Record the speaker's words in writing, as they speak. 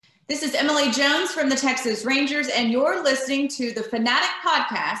This is Emily Jones from the Texas Rangers, and you're listening to the Fanatic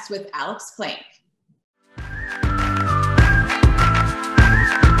Podcast with Alex Plank.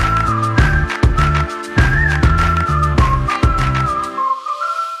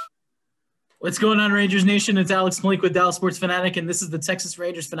 What's going on, Rangers Nation? It's Alex Plank with Dallas Sports Fanatic, and this is the Texas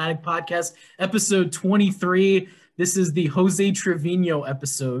Rangers Fanatic Podcast, episode 23. This is the Jose Trevino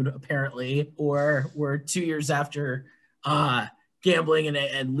episode, apparently, or we're 2 years after gambling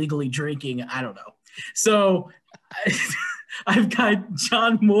and legally drinking. I don't know. So I've got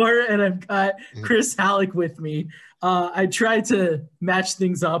John Moore and I've got Chris Halleck with me. I tried to match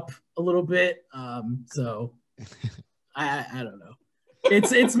things up a little bit. So I don't know.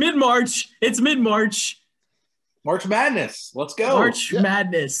 It's mid-March. It's mid-March. March Madness. Let's go. March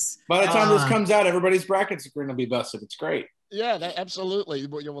Madness. By the time this comes out, everybody's brackets are going to be busted. It's great. Yeah, absolutely.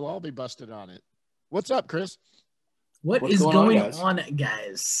 We'll all be busted on it. What's up, Chris? What's going on,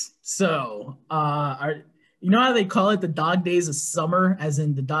 guys? So, you know how they call it the dog days of summer, as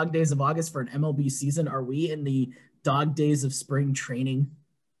in the dog days of August for an MLB season? Are we in the dog days of spring training?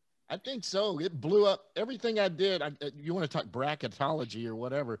 I think so. It blew up. Everything I did, you want to talk bracketology or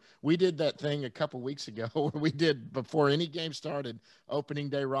whatever, we did that thing a couple weeks ago where we did, before any game started, opening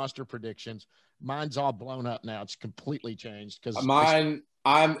day roster predictions. Mine's all blown up now. It's completely changed. Because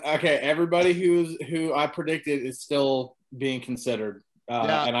okay. Everybody who I predicted is still being considered.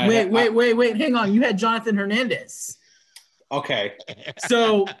 Wait. Hang on. You had Jonathan Hernandez. Okay.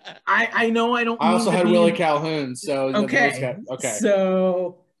 So I know I don't. I also had Willie Calhoun. So okay.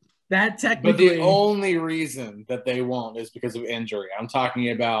 So that technically. But the only reason that they won't is because of injury. I'm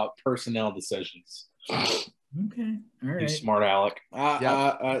talking about personnel decisions. Okay. All right. You smart Alec.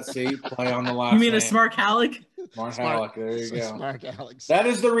 See, play on the last. You mean name. A smart Halleck? Smart Halleck. There you go. Smart Alex. That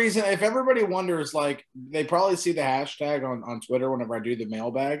is the reason. If everybody wonders, like, they probably see the hashtag on Twitter whenever I do the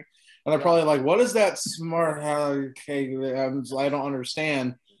mailbag, and they're probably like, "What is that smart Halleck? I don't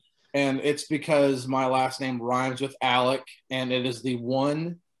understand." And it's because my last name rhymes with Alec, and it is the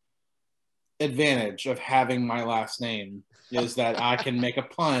one advantage of having my last name is that I can make a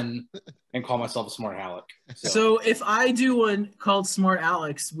pun and call myself a smart Halleck. So if I do one called Smart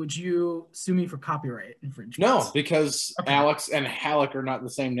Alex, would you sue me for copyright infringement? No, because okay. Alex and Halleck are not the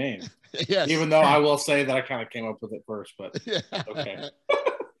same name. Yes. Even though I will say that I kind of came up with it first, but okay.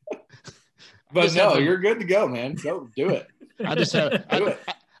 But no, you're good to go, man. Go do it. I just have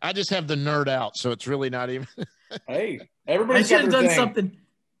the nerd out, so it's really not even. Hey, everybody. I should have done something.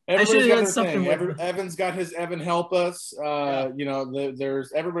 Evan's got his Evan help us. You know,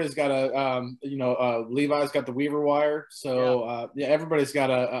 there's everybody's got Levi's got the Weaver wire. So everybody's got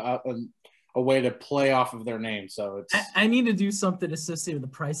a way to play off of their name. So it's. I need to do something associated with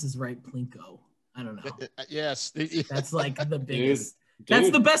the Price is Right Plinko. I don't know. Yes, that's like the biggest. Dude. That's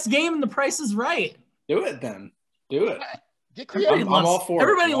the best game in The Price is Right. Do it then. Do it. Get creative. I'm all for it.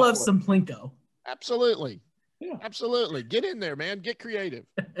 Everybody loves some Plinko. Absolutely. Yeah. Absolutely. Get in there, man. Get creative.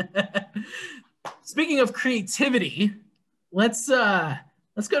 Speaking of creativity, let's go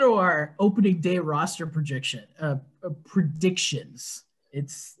to our opening day roster predictions.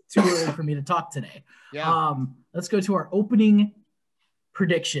 It's too early for me to talk today. Yeah. Let's go to our opening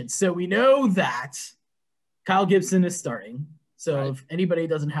predictions. So we know that Kyle Gibson is starting. So right. If anybody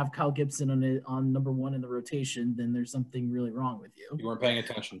doesn't have Kyle Gibson on number one in the rotation, then there's something really wrong with you. You weren't paying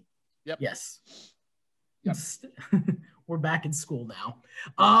attention. Yep. Yes. Yep. We're back in school now.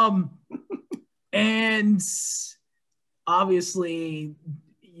 And obviously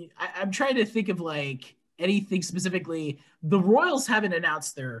I'm trying to think of like anything specifically. The Royals haven't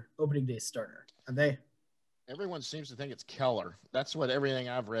announced their opening day starter, have they? Everyone seems to think it's Keller. That's what everything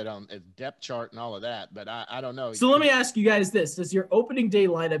I've read on a depth chart and all of that, but I don't know. So let me ask you guys this. Does your opening day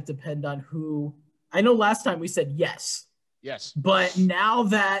lineup depend on who? I know last time we said yes. Yes. But now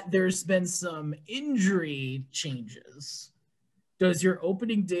that there's been some injury changes, does your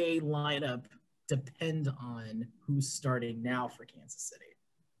opening day lineup depend on who's starting now for Kansas City?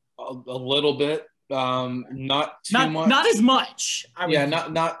 A little bit. Not much. Not as much.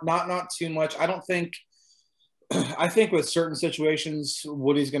 Not too much. I think with certain situations,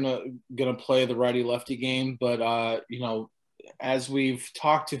 Woody's gonna play the righty lefty game, but as we've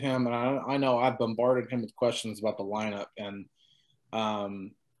talked to him, and I know I've bombarded him with questions about the lineup, and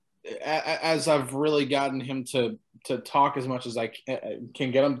as I've really gotten him to talk as much as I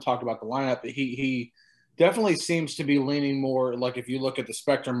can get him to talk about the lineup, he definitely seems to be leaning more, like if you look at the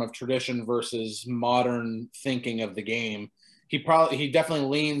spectrum of tradition versus modern thinking of the game, he definitely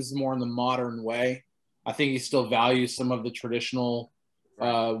leans more in the modern way. I think he still values some of the traditional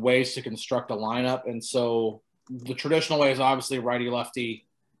ways to construct a lineup. And so the traditional way is obviously righty lefty,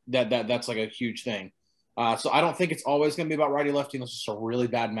 that's like a huge thing. So I don't think it's always going to be about righty lefty unless it's a really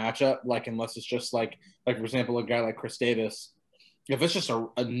bad matchup. Like unless it's just like for example, a guy like Chris Davis. If it's just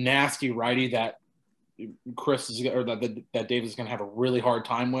a nasty righty that Chris is or that Davis is going to have a really hard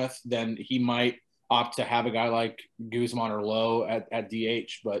time with, then he might opt to have a guy like Guzman or Lowe at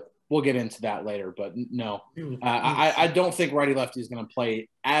DH. But we'll get into that later. But no, I don't think righty lefty is going to play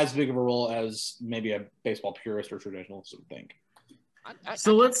as big of a role as maybe a baseball purist or traditionalist would think.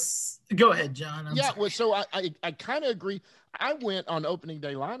 So let's go ahead, John. Well, so I kind of agree. I went on opening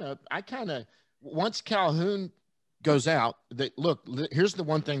day lineup. I kind of, once Calhoun goes out, here's the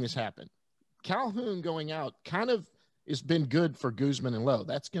one thing that's happened. Calhoun going out kind of has been good for Guzman and Lowe.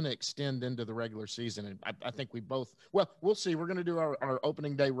 That's going to extend into the regular season. And I think we both, we'll see. We're going to do our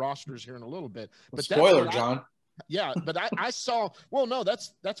opening day rosters here in a little bit. But spoiler, John. Yeah, but I saw. Well, no,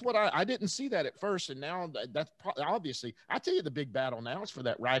 that's what I didn't see that at first, and now that's obviously. I tell you, the big battle now is for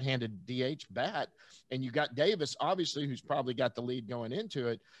that right-handed DH bat, and you got Davis, obviously, who's probably got the lead going into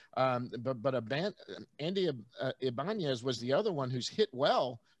it. But Andy Ibanez was the other one who's hit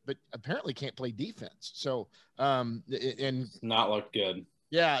well, but apparently can't play defense. So and not looked good.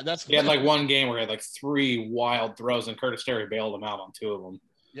 Yeah, he had like one game where he had like 3 wild throws, and Curtis Terry bailed him out on 2 of them.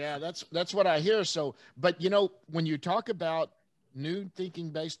 Yeah, that's what I hear. So, but when you talk about new thinking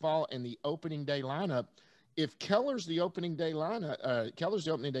baseball and the opening day lineup, if Keller's the opening day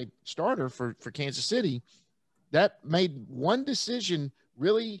starter for Kansas City, that made one decision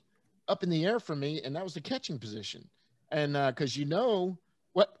really up in the air for me, and that was the catching position. And because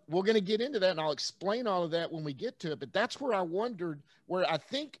what we're going to get into that, and I'll explain all of that when we get to it. But that's where I wondered, where I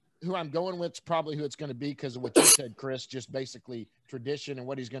think who I'm going with is probably who it's going to be because of what you said, Chris, just basically tradition and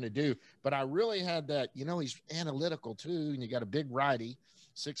what he's going to do. But I really had that, he's analytical too, and you got a big righty,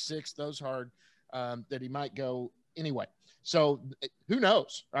 6'6", throws hard, that he might go anyway. So who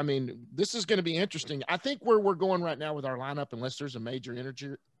knows? I mean, this is going to be interesting. I think where we're going right now with our lineup, unless there's a major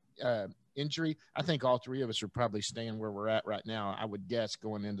injury, I think all 3 of us are probably staying where we're at right now, I would guess,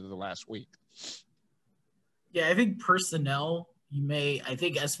 going into the last week. Yeah, I think personnel – I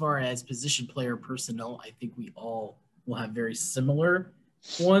think as far as position player personnel, I think we all will have very similar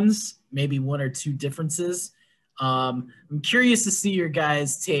ones, maybe 1 or 2 differences. I'm curious to see your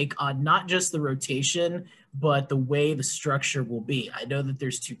guys' take on not just the rotation, but the way the structure will be. I know that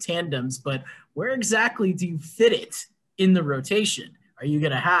there's 2 tandems, but where exactly do you fit it in the rotation? Are you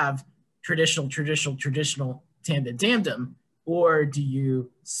going to have traditional tandem, or do you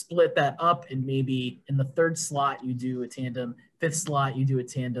split that up and maybe in the 3rd slot you do a tandem, 5th slot you do a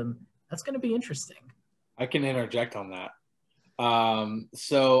tandem? That's going to be interesting. I can interject on that.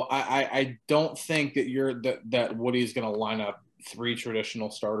 So I don't think that that Woody's going to line up 3 traditional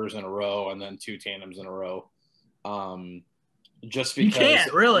starters in a row and then 2 tandems in a row. Just because you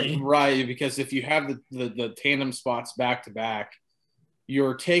can't really, right? Because if you have the tandem spots back to back,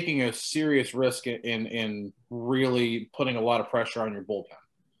 you're taking a serious risk in really putting a lot of pressure on your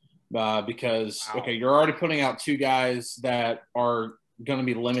bullpen. Because, okay, you're already putting out 2 guys that are going to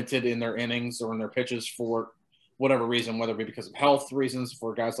be limited in their innings or in their pitches for whatever reason, whether it be because of health reasons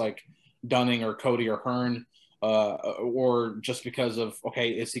for guys like Dunning or Cody or Hearn, or just because of,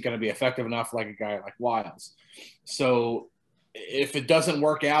 okay, is he going to be effective enough like a guy like Wiles? So if it doesn't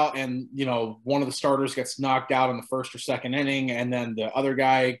work out and, one of the starters gets knocked out in the 1st or 2nd inning and then the other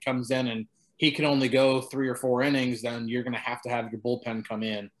guy comes in and he can only go 3 or 4 innings, then you're going to have your bullpen come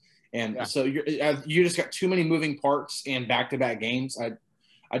in. And so you just got too many moving parts in back-to-back games.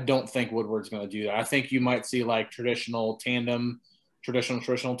 I don't think Woodward's going to do that. I think you might see like traditional tandem,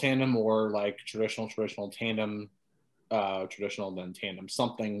 or like traditional tandem, traditional then tandem,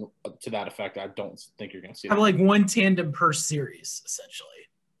 something to that effect. I don't think you're going to see that. Like 1 tandem per series, essentially.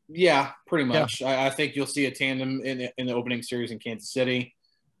 Yeah, pretty much. Yeah. I think you'll see a tandem in the opening series in Kansas City,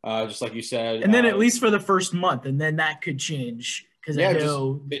 just like you said. And then at least for the first month, and then that could change. Because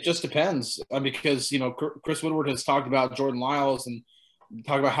it just depends. Because Chris Woodward has talked about Jordan Lyles and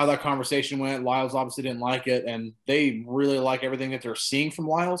talked about how that conversation went. Lyles obviously didn't like it, and they really like everything that they're seeing from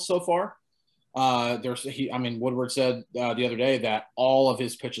Lyles so far. Woodward said the other day that all of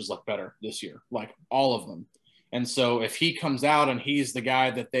his pitches look better this year, like all of them. And so if he comes out and he's the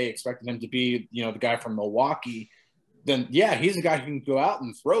guy that they expected him to be, the guy from Milwaukee, then he's a guy who can go out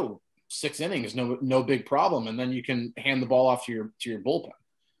and throw 6 innings, no big problem, and then you can hand the ball off to your bullpen.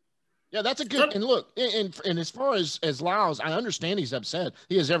 Yeah, that's a good – and look, and as far as Lyles, I understand he's upset.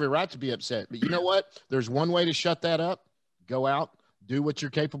 He has every right to be upset. But you know what? There's one way to shut that up. Go out, do what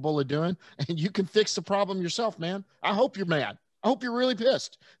you're capable of doing, and you can fix the problem yourself, man. I hope you're mad. I hope you're really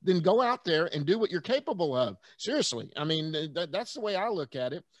pissed. Then go out there and do what you're capable of. Seriously. I mean, that's the way I look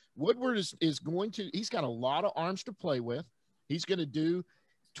at it. Woodward is going to – he's got a lot of arms to play with. He's going to do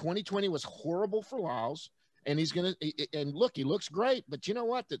 – 2020 was horrible for Lyles. And he's going to – and look, he looks great. But you know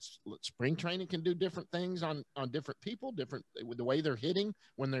what? Spring training can do different things on different people, different – the way they're hitting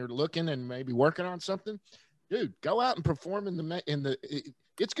when they're looking and maybe working on something. Dude, go out and perform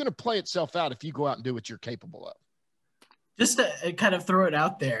it's going to play itself out if you go out and do what you're capable of. Just to kind of throw it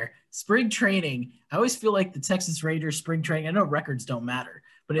out there, spring training, I always feel like the Texas Rangers spring training, I know records don't matter,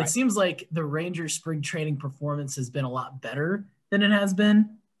 but it seems like the Rangers spring training performance has been a lot better than it has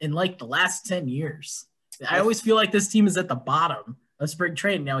been in like the last 10 years. I always feel like this team is at the bottom of spring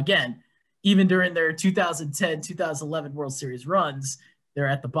training. Now, again, even during their 2010, 2011 World Series runs, they're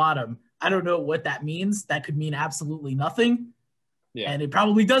at the bottom. I don't know what that means. That could mean absolutely nothing. Yeah. And it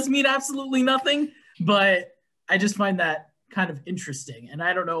probably does mean absolutely nothing, but I just find that kind of interesting. And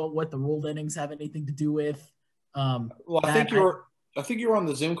I don't know what the ruled innings have anything to do with. Well, I think you were on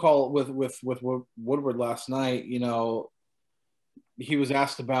the Zoom call with Woodward last night. You know, he was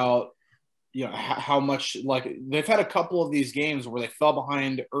asked about, you know, how much, like, they've had a couple of these games where they fell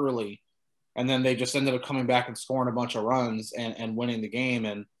behind early and then they just ended up coming back and scoring a bunch of runs and winning the game.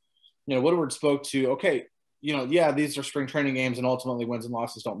 And, you know, Woodward spoke to, okay, you know, yeah, these are spring training games and ultimately wins and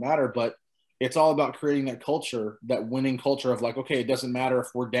losses don't matter, but it's all about creating that culture, that winning culture of like, okay, it doesn't matter if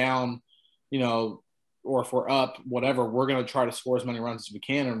we're down, you know, or if we're up, whatever, we're going to try to score as many runs as we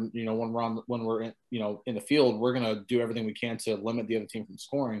can. And, you know, when we're in, you know, in the field, we're going to do everything we can to limit the other team from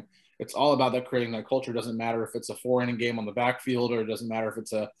scoring. It's all about that, creating that culture. It doesn't matter if it's a 4-inning game on the backfield, or it doesn't matter if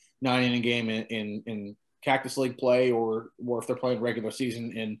it's a 9-inning game in Cactus League play, or if they're playing regular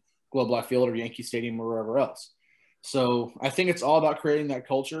season in Globe Life Field or Yankee Stadium or wherever else. So I think it's all about creating that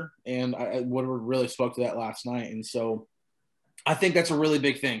culture, and Woodward really spoke to that last night. And so I think that's a really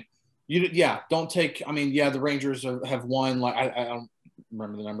big thing. Don't take – I mean, yeah, the Rangers have won. Like I don't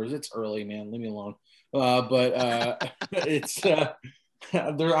remember the numbers. It's early, man. Leave me alone. But it's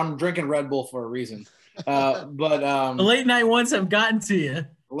I'm drinking Red Bull for a reason. The late night ones have gotten to you.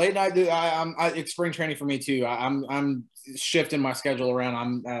 Late night, dude. It's spring training for me too. I'm shifting my schedule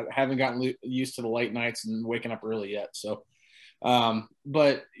around. I haven't gotten used to the late nights and waking up early yet. So,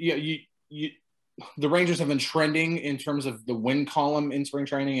 but the Rangers have been trending in terms of the win column in spring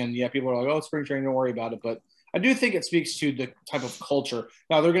training, and yeah, people are like, "Oh, it's spring training, don't worry about it." But I do think it speaks to the type of culture.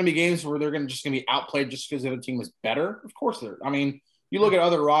 Now, there are going to be games where they're just going to be outplayed just because the other team was better. Of course, I mean, you look at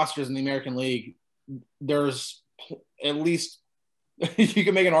other rosters in the American League. There's at least you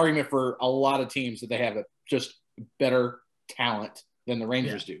can make an argument for a lot of teams that they have just better talent than the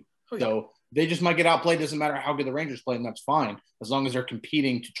Rangers do. Oh, yeah. So they just might get outplayed. Doesn't matter how good the Rangers play, and that's fine as long as they're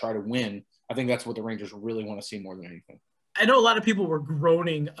competing to try to win. I think that's what the Rangers really want to see more than anything. I know a lot of people were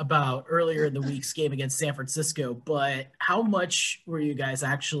groaning about earlier in the week's game against San Francisco, but how much were you guys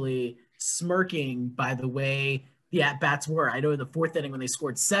actually smirking by the way the at-bats were? I know in the fourth inning when they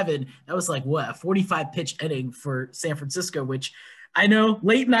scored 7, that was like, what, a 45-pitch inning for San Francisco, which I know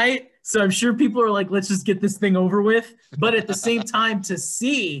late night, so I'm sure people are like, let's just get this thing over with. But at the same time, to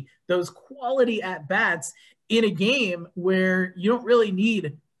see those quality at-bats in a game where you don't really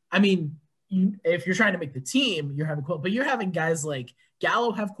need – I mean, if you're trying to make the team, you're having quality, but you're having guys like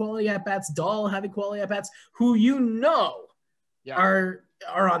Gallo have quality at-bats, Dahl having quality at-bats, who are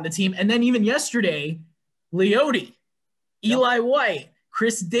on the team. And then even yesterday – Leote, Eli White,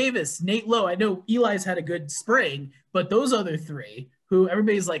 Chris Davis, Nate Lowe. I know Eli's had a good spring, but those other 3 who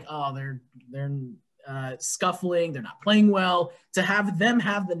everybody's like, oh, they're scuffling, they're not playing well. To have them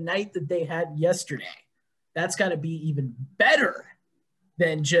have the night that they had yesterday, that's got to be even better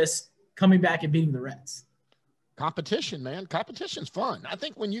than just coming back and beating the Reds. Competition, man. Competition's fun. I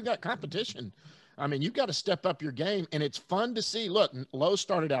think when you got competition, I mean, you got to step up your game, and it's fun to see. Look, Lowe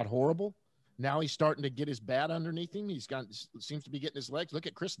started out horrible. Now he's starting to get his bat underneath him. Seems to be getting his legs. Look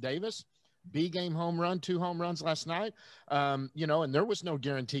at Chris Davis, B-game home run, 2 home runs last night. You know, and there was no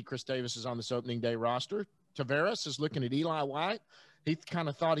guarantee Chris Davis is on this opening day roster. Taveras is looking at Eli White. He kind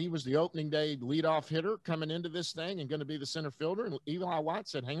of thought he was the opening day leadoff hitter coming into this thing and going to be the center fielder. And Eli White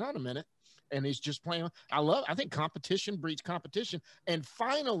said, hang on a minute. And he's just playing. I think competition breeds competition. And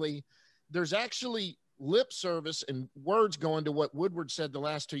finally, there's actually lip service and words going to what Woodward said the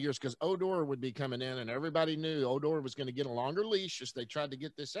last 2 years, because Odor would be coming in and everybody knew Odor was going to get a longer leash as they tried to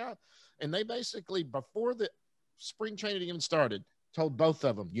get this out. And they basically, before the spring training even started, told both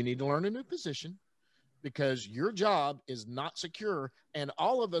of them, you need to learn a new position because your job is not secure. And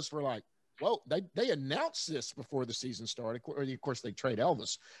all of us were like, whoa, they announced this before the season started. Of course, they trade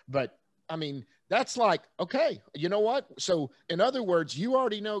Elvis, but I mean, that's like, okay, you know what? So in other words, you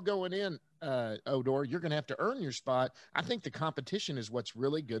already know going in, Odor, you're going to have to earn your spot. I think the competition is what's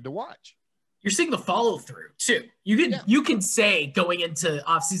really good to watch. You're seeing the follow through too. You can say going into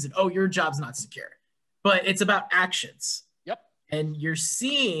offseason, oh, your job's not secure, but it's about actions. Yep. And you're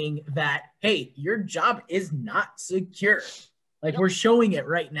seeing that, hey, your job is not secure. Like we're showing it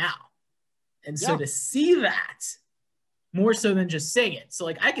right now. And so to see that more so than just saying it. So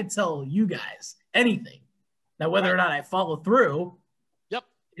like I could tell you guys anything. Now, whether or not I follow through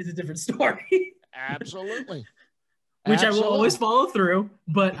is a different story. Absolutely. Which I will always follow through,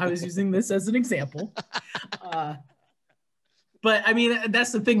 but I was using this as an example. But I mean,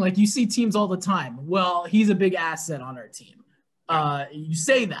 that's the thing. Like you see teams all the time. Well, he's a big asset on our team. You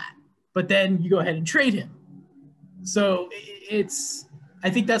say that, but then you go ahead and trade him. So I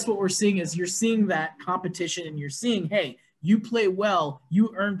think that's what we're seeing is you're seeing that competition and you're seeing, hey, you play well,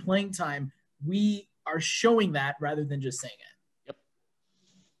 you earn playing time. We are showing that rather than just saying it. Yep.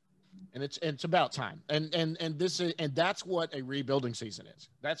 And it's about time. And that's what a rebuilding season is.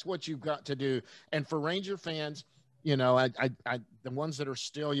 That's what you've got to do. And for Ranger fans, you know, the ones that are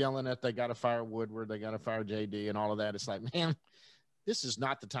still yelling at they got to fire Woodward, they got to fire JD and all of that, it's like, man, this is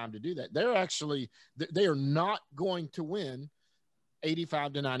not the time to do that. They are not going to win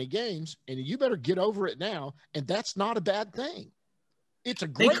 85 to 90 games, and you better get over it now. And that's not a bad thing. It's a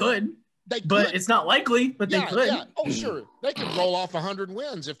great. They could, but it's not likely. But they could. Yeah. Oh, sure, they could roll off 100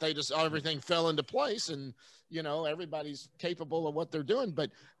 wins if they just everything fell into place, and you know everybody's capable of what they're doing.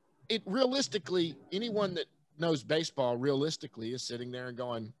 But it realistically, anyone that knows baseball realistically is sitting there and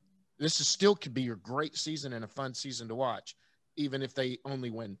going, "This is still could be your great season and a fun season to watch, even if they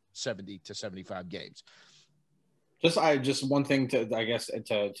only win 70 to 75 games." Just one thing to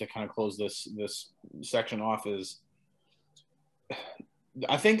kind of close this section off is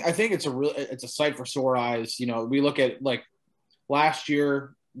I think it's a sight for sore eyes. You know, we look at like last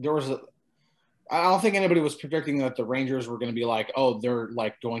year I don't think anybody was predicting that the Rangers were going to be like, oh, they're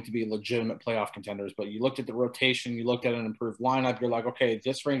like going to be legitimate playoff contenders. But you looked at the rotation, you looked at an improved lineup, you're like, okay,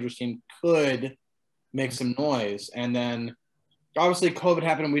 this Rangers team could make some noise. And then obviously COVID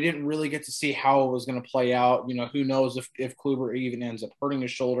happened and we didn't really get to see how it was going to play out. You know, who knows if Kluber even ends up hurting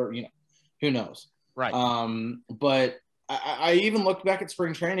his shoulder, you know, who knows? Right. But I even looked back at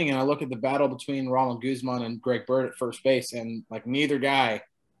spring training and I look at the battle between Ronald Guzman and Greg Bird at first base, and like neither guy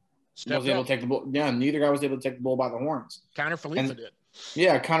was able to take the bull. Yeah, neither guy was able to take the bull by the horns. Connor Falefa did.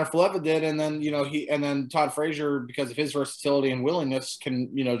 Yeah, Connor Falefa did, and then then Todd Frazier, because of his versatility and willingness, can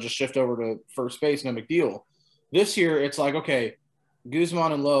just shift over to first base, no big deal. This year, it's like, okay,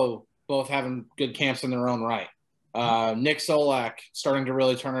 Guzman and Lowe both having good camps in their own right. Nick Solak starting to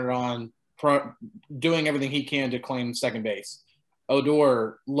really turn it on, doing everything he can to claim second base.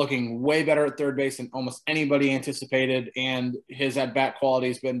 Odor looking way better at third base than almost anybody anticipated, and his at-bat quality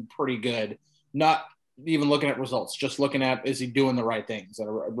has been pretty good. Not even looking at results, just looking at, is he doing the right things? I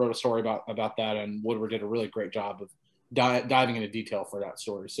wrote a story about that, and Woodward did a really great job of diving into detail for that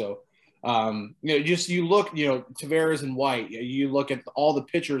story. So, you look, Tavares and White, you look at all the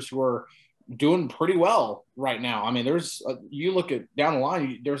pitchers who are doing pretty well right now. I mean, you look at down the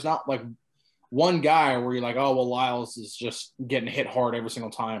line, there's not like one guy where you're like, oh, well, Lyles is just getting hit hard every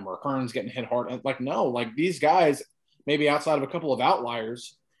single time, or Hearn's getting hit hard. And like, no, like these guys, maybe outside of a couple of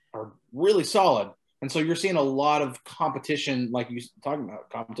outliers, are really solid. And so you're seeing a lot of competition, like you talking about,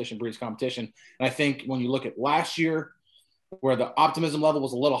 competition breeds competition. And I think when you look at last year, where the optimism level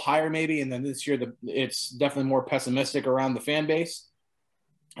was a little higher maybe, and then this year it's definitely more pessimistic around the fan base.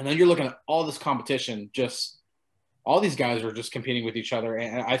 And then you're looking at all this competition, just all these guys are just competing with each other.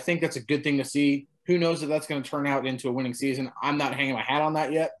 And I think that's a good thing to see. Who knows if that's going to turn out into a winning season? I'm not hanging my hat on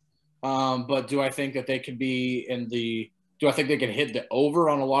that yet. But do I think that they could be do I think they can hit the over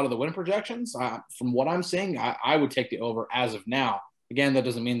on a lot of the win projections? From what I'm seeing, I would take the over as of now. Again, that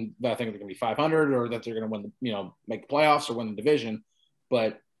doesn't mean that I think they're going to be 500 or that they're going to win make the playoffs or win the division.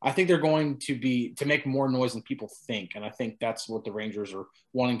 But I think they're going to make more noise than people think. And I think that's what the Rangers are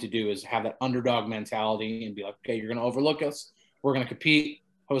wanting to do, is have that underdog mentality and be like, okay, you're going to overlook us. We're going to compete.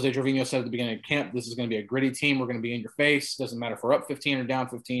 Jose Trevino said at the beginning of camp, this is going to be a gritty team. We're going to be in your face. Doesn't matter if we're up 15 or down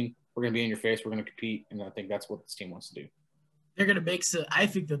 15. We're going to be in your face. We're going to compete. And I think that's what this team wants to do. They're going to make – I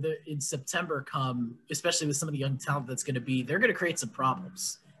think that in September especially with some of the young talent that's going to be – they're going to create some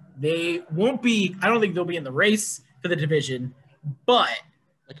problems. They won't be – I don't think they'll be in the race for the division, but –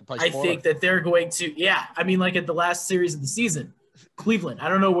 I think that they're going to, like at the last series of the season, Cleveland. I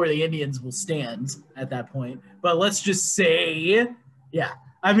don't know where the Indians will stand at that point, but let's just say,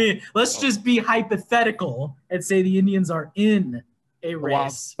 let's just be hypothetical and say the Indians are in a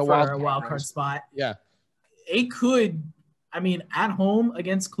race the for a wild wild card card race. spot. Yeah. It could, I mean, at home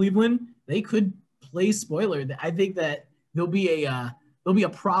against Cleveland, they could play spoiler. I think that there'll be a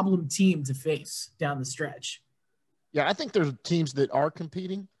problem team to face down the stretch. Yeah, I think there's teams that are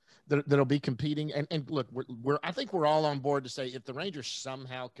competing, that'll be competing. And look, I think we're all on board to say if the Rangers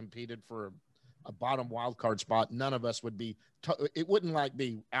somehow competed for a bottom wild card spot, none of us would be. It wouldn't like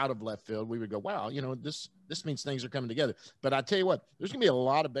be out of left field. We would go, wow, you know, this means things are coming together. But I tell you what, there's gonna be a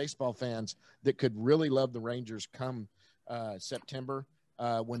lot of baseball fans that could really love the Rangers come September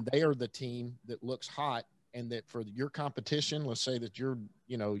when they are the team that looks hot, and that for your competition, let's say that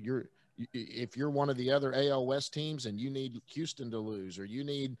if you're one of the other AL West teams and you need Houston to lose or you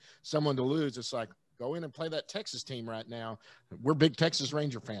need someone to lose, it's like, go in and play that Texas team right now. We're big Texas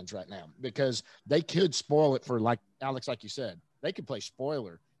Ranger fans right now because they could spoil it for, like Alex, like you said, they could play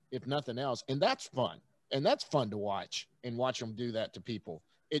spoiler if nothing else. And that's fun. And that's fun to watch them do that to people.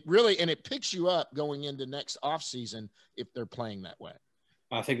 It really, and it picks you up going into next off season if they're playing that way.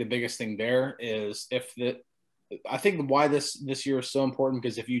 I think the biggest thing there is I think why this year is so important,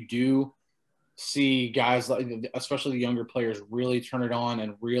 because if you do see guys like, especially the younger players, really turn it on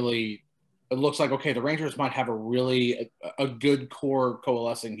and really, it looks like, okay, the Rangers might have a good core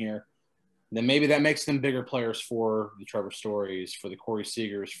coalescing here, then maybe that makes them bigger players for the Trevor Storys, for the Corey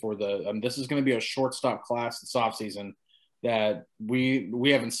Seagers, for this is going to be a shortstop class this offseason that we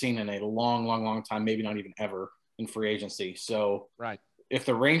haven't seen in a long time, maybe not even ever in free agency. So right. If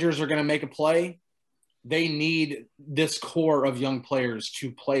the Rangers are going to make a play, they need this core of young players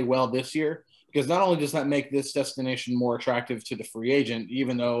to play well this year, because not only does that make this destination more attractive to the free agent,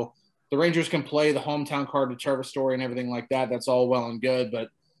 even though the Rangers can play the hometown card to Trevor Story and everything like that, that's all well and good. But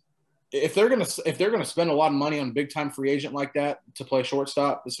if they're gonna spend a lot of money on a big time free agent like that to play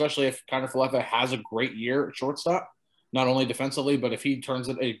shortstop, especially if Kiner-Falefa has a great year at shortstop, not only defensively, but if he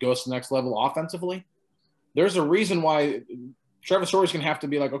it goes to the next level offensively, there's a reason why Trevor Story's gonna have to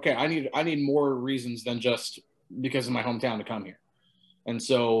be like, okay, I need more reasons than just because of my hometown to come here. And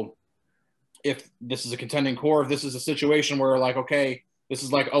so if this is a contending core, if this is a situation where like, okay, this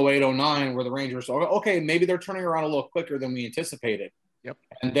is like 08, 09 where the Rangers, okay, maybe they're turning around a little quicker than we anticipated. Yep.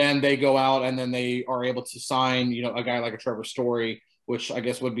 And then they go out and then they are able to sign, a guy like a Trevor Story, which I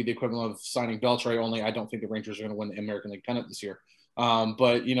guess would be the equivalent of signing Beltre, only I don't think the Rangers are going to win the American League pennant this year.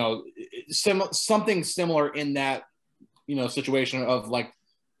 But, something similar in that, situation of like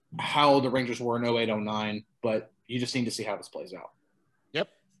how the Rangers were in 08, 09, but you just need to see how this plays out. Yep.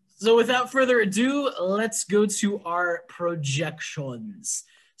 So without further ado, let's go to our projections.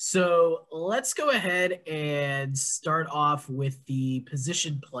 So let's go ahead and start off with the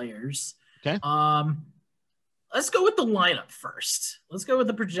position players. Okay. Let's go with the lineup first. Let's go with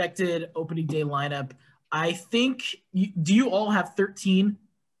the projected opening day lineup. I think, do you all have 13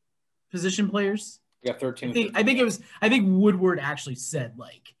 position players? Yeah, 13. I think Woodward actually said,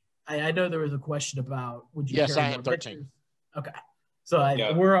 like, I know there was a question about, would you? Yes, carry I have 13. pitchers? Okay.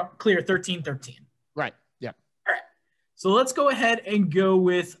 So we're clear 13. Right. Yeah. All right. So let's go ahead and go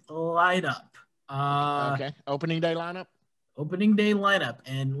with lineup. Okay. Opening day lineup.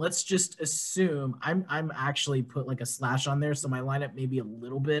 And let's just assume I'm actually put like a slash on there. So my lineup may be a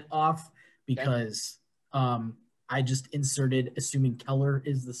little bit off because I just inserted assuming Keller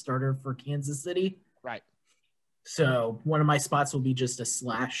is the starter for Kansas City. Right. So one of my spots will be just a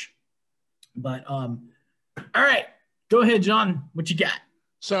slash. But all right. Go ahead, John. What you got?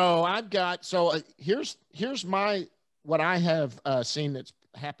 So I've got here's what I have seen that's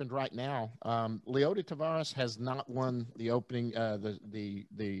happened right now. Leody Taveras has not won the opening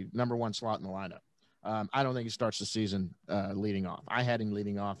the number one slot in the lineup. I don't think he starts the season leading off. I had him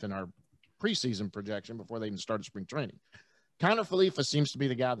leading off in our preseason projection before they even started spring training. Kiner-Falefa seems to be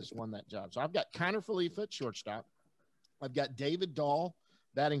the guy that's won that job. So I've got Kiner-Falefa at shortstop. I've got David Dahl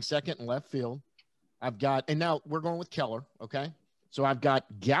batting second in left field. And now we're going with Keller, okay? So I've got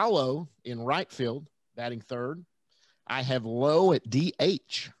Gallo in right field batting third. I have Lowe at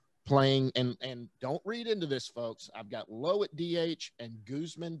DH playing, and don't read into this, folks. I've got Lowe at DH and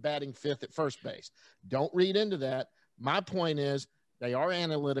Guzman batting fifth at first base. Don't read into that. My point is they are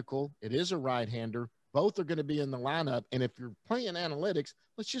analytical. It is a right-hander. Both are going to be in the lineup. And if you're playing analytics,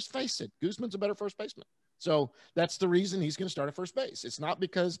 let's just face it, Guzman's a better first baseman. So that's the reason he's going to start at first base. It's not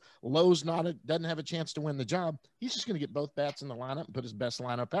because Lowe's doesn't have a chance to win the job. He's just going to get both bats in the lineup and put his best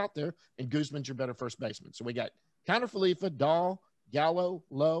lineup out there, and Guzman's your better first baseman. So we got Kiner-Falefa, Dahl, Gallo,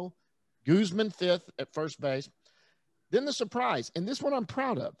 Lowe, Guzman fifth at first base. Then the surprise, and this one I'm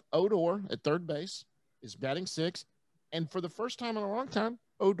proud of, Odor at third base is batting sixth. And for the first time in a long time,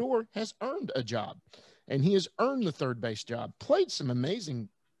 Odor has earned a job. and he has earned the third base job, played some amazing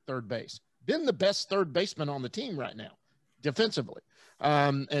third base, been the best third baseman on the team right now defensively.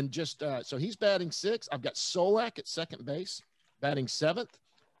 So he's batting 6th. I've got Solak at second base, batting 7th.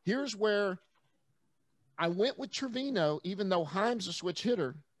 Here's where I went with Trevino, even though Heim's a switch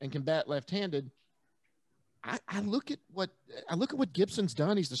hitter and can bat left-handed. I look at what Gibson's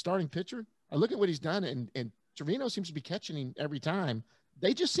done. He's the starting pitcher. I look at what he's done, and Trevino seems to be catching him every time.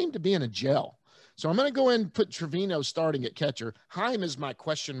 They just seem to be in a gel. So I'm going to go in and put Trevino starting at catcher. Heim is my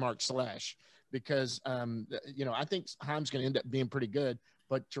question mark / because, I think Heim's going to end up being pretty good.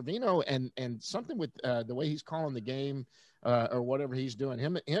 But Trevino and something with the way he's calling the game or whatever he's doing,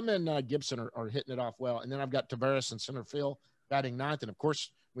 him and Gibson are hitting it off well. And then I've got Tavares in center field batting 9th. And, of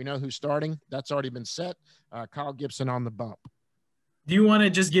course, we know who's starting. That's already been set. Kyle Gibson on the bump. Do you want to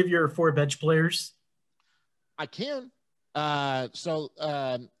just give your 4 bench players? I can.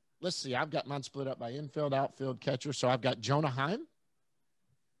 Let's see. I've got mine split up by infield, outfield, catcher. So I've got Jonah Heim.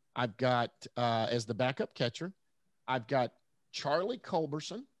 I've got as the backup catcher. I've got Charlie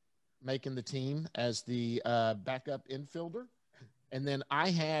Culberson making the team as the backup infielder. And then I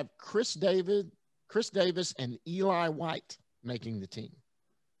have Chris Davis and Eli White making the team.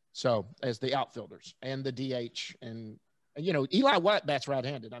 So as the outfielders and the DH. And Eli White bats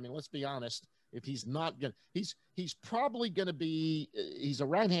right-handed. I mean, let's be honest. If he's not going to – he's probably going to be – he's a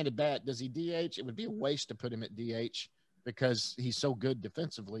right-handed bat. Does he DH? It would be a waste to put him at DH because he's so good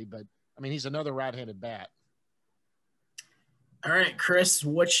defensively. But, I mean, he's another right-handed bat. All right, Chris,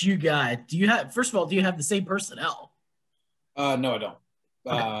 what you got? First of all, do you have the same personnel? No, I don't.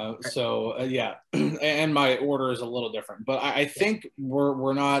 Okay. Yeah, and my order is a little different. But I think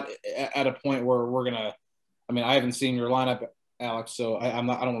we're not at a point where we're going to – I mean, I haven't seen your lineup – Alex, so I don't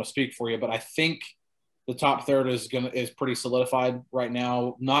want to speak for you, but I think the top third is pretty solidified right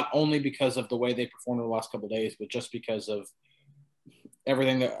now, not only because of the way they performed in the last couple of days, but just because of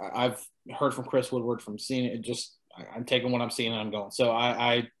everything that I've heard from Chris Woodward, from seeing it. I'm taking what I'm seeing and I'm going. So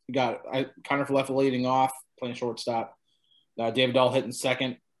I got Connor Falefa leading off, playing shortstop. David Dahl hitting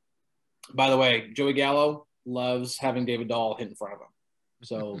second. By the way, Joey Gallo loves having David Dahl hit in front of him.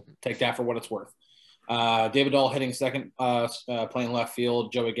 So take that for what it's worth. David Dahl hitting second, playing left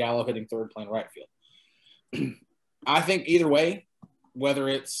field. Joey Gallo hitting third, playing right field. I think either way, whether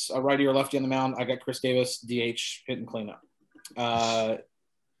it's a righty or lefty on the mound, I got Chris Davis, DH, hitting cleanup. I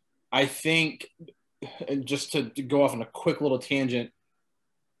think, just to go off on a quick little tangent,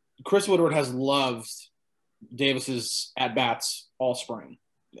 Chris Woodward has loved Davis's at-bats all spring.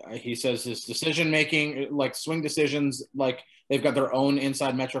 He says his decision-making, like swing decisions, like they've got their own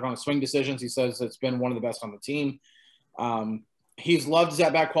inside metric on the swing decisions. He says it's been one of the best on the team. He's loved his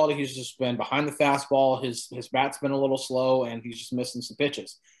at-bat quality. He's just been behind the fastball. His bat's been a little slow, and he's just missing some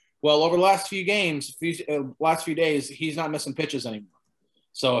pitches. Well, over the last few games, last few days, he's not missing pitches anymore.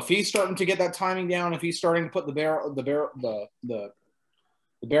 So if he's starting to get that timing down, if he's starting to put the barrel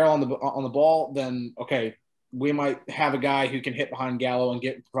on the ball, then okay, we might have a guy who can hit behind Gallo and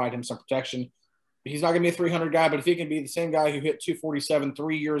provide him some protection. He's not going to be a 300 guy, but if he can be the same guy who hit 247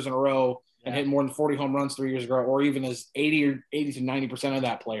 3 years in a row and hit more than 40 home runs 3 years ago, or even as 80 to 90% of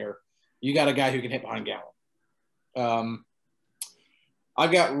that player, you got a guy who can hit behind Gallo.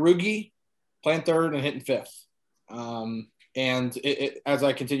 I've got Rugi playing third and hitting fifth. And as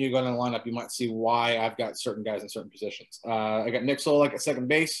I continue going in the lineup, you might see why I've got certain guys in certain positions. I got Nick Solak at second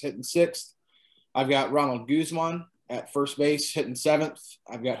base, hitting sixth. I've got Ronald Guzman at first base, hitting seventh.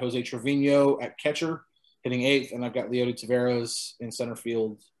 I've got Jose Trevino at catcher, hitting eighth. And I've got Leody Taveras in center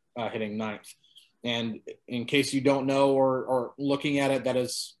field, hitting ninth. And in case you don't know or looking at it, that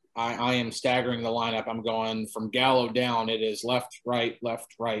is I am staggering the lineup. I'm going from Gallo down. It is left, right,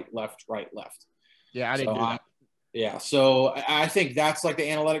 left, right, left, right, left. Yeah, I didn't do that. Yeah, so I think that's like the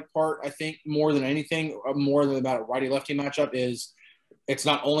analytic part. I think more than anything, more than about a righty-lefty matchup is it's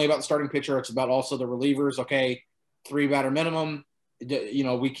not only about the starting pitcher, it's about also the relievers. Okay, 3-batter minimum.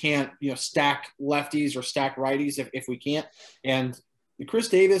 We can't, stack lefties or stack righties if we can't. And Chris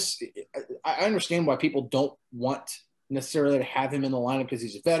Davis, I understand why people don't want necessarily to have him in the lineup because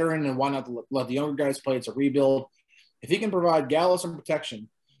he's a veteran, and why not let the younger guys play? It's a rebuild. If he can provide Gallo some protection,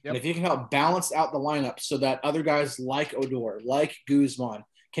 and if he can help balance out the lineup so that other guys like Odor, like Guzman,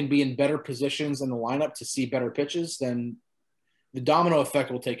 can be in better positions in the lineup to see better pitches, then the domino effect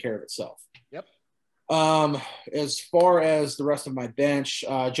will take care of itself. Yep. As far as the rest of my bench,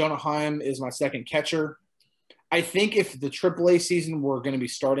 Jonah Heim is my second catcher. I think if the AAA season were going to be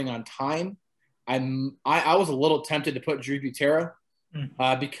starting on time, I was a little tempted to put Drew Butera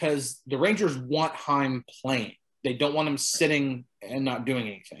because the Rangers want Heim playing. They don't want him sitting and not doing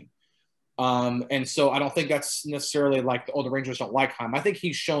anything. And so I don't think that's necessarily like, oh, the Rangers don't like Heim. I think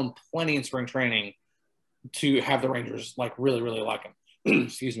he's shown plenty in spring training to have the Rangers like really, really like him.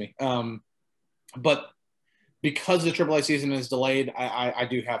 Excuse me. But because the AAA season is delayed, I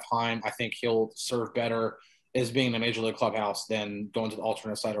do have Heim. I think he'll serve better as being in a major league clubhouse than going to the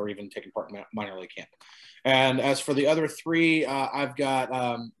alternate side or even taking part in minor league camp. And as for the other three, I've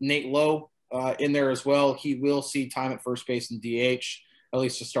got Nate Lowe in there as well. He will see time at first base and DH, at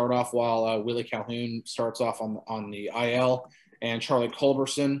least to start off, while Willie Calhoun starts off on the IL, and Charlie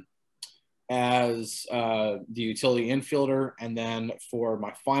Culberson as the utility infielder. And then for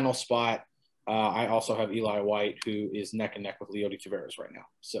my final spot, I also have Eli White, who is neck and neck with Leody Taveras right now.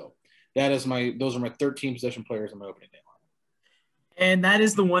 So those are my 13 position players in my opening day line. And that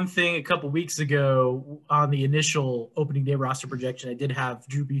is the one thing a couple weeks ago on the initial opening day roster projection, I did have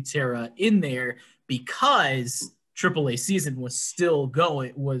Drew Butera in there because AAA season was still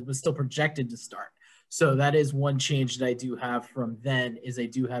going, was still projected to start. So that is one change that I do have from then, is I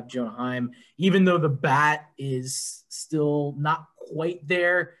do have Jonah Heim. Even though the bat is still not quite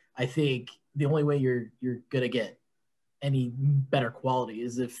there, I think the only way you're going to get any better quality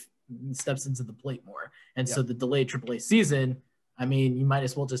is if he steps into the plate more. And so the delayed AAA season, I mean, you might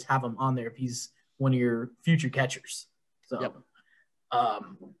as well just have him on there if he's one of your future catchers. So,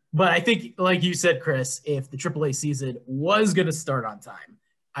 but I think, like you said, Chris, if the AAA season was going to start on time,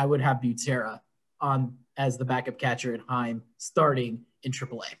 I would have Butera on as the backup catcher and Heim starting in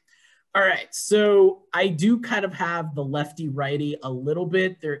AAA. All right, so I do kind of have the lefty-righty a little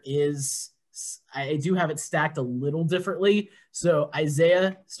bit. I do have it stacked a little differently. So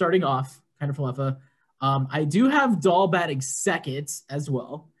Isaiah starting off, kind of fluffa. I do have Dahl batting second as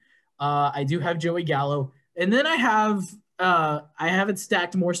well. I do have Joey Gallo. And then I have it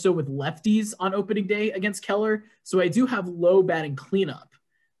stacked more so with lefties on opening day against Keller. So I do have Lowe batting cleanup.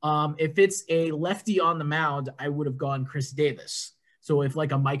 If it's a lefty on the mound, I would have gone Chris Davis. So if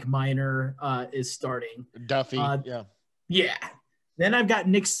like a Mike Minor is starting. Duffy, Yeah. Then I've got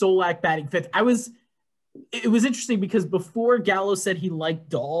Nick Solak batting fifth. It was interesting because before Gallo said he liked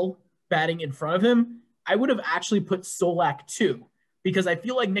Dahl batting in front of him, I would have actually put Solak 2 because I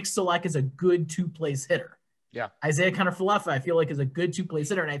feel like Nick Solak is a good two-place hitter. Yeah. Isaiah Kiner-Falefa, I feel like, is a good two-place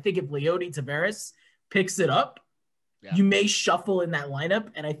hitter. And I think if Leody Taveras picks it up, you may shuffle in that lineup.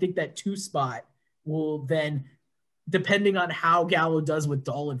 And I think that 2 spot will then, depending on how Gallo does with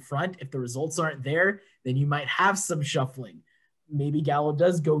Dahl in front, if the results aren't there, then you might have some shuffling. Maybe Gallo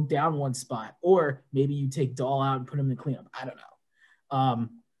does go down 1 spot, or maybe you take Dahl out and put him in the cleanup. I don't know.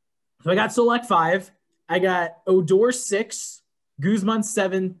 So I got Solak 5. I got Odor 6, Guzman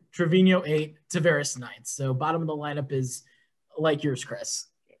 7, Trevino 8, Taveras 9. So bottom of the lineup is like yours, Chris.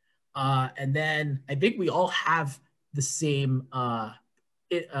 And then I think we all have the same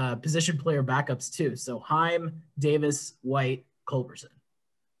position player backups too. So Heim, Davis, White, Culberson.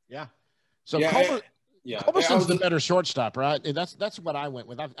 Yeah. So Culberson's the better shortstop, right? That's what I went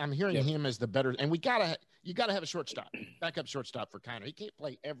with. I'm hearing him as the better, and you gotta have a shortstop, backup shortstop for Kiner. He can't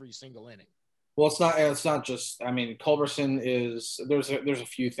play every single inning. Well, it's not just. I mean, Culberson is. There's a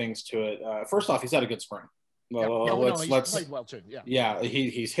few things to it. First off, he's had a good spring. He's played well too. Yeah.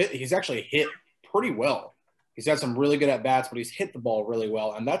 He's actually hit pretty well. He's had some really good at bats, but he's hit the ball really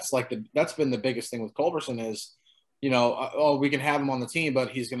well, and that's been the biggest thing with Culberson is, we can have him on the team, but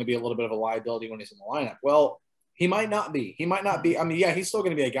he's going to be a little bit of a liability when he's in the lineup. Well, he might not be. I mean, he's still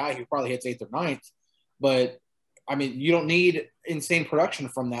going to be a guy who probably hits 8th or 9th, but I mean, you don't need insane production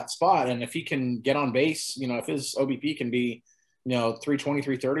from that spot. And if he can get on base, if his OBP can be, 320,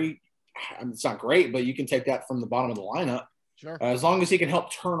 330, I mean, it's not great, but you can take that from the bottom of the lineup. Sure. As long as he can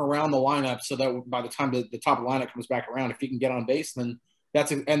help turn around the lineup so that by the time the top of the lineup comes back around, if he can get on base, then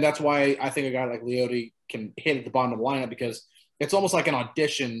that's why I think a guy like Leody can hit at the bottom of the lineup, because it's almost like an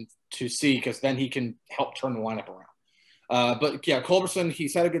audition to see, because then he can help turn the lineup around. But yeah, Culberson,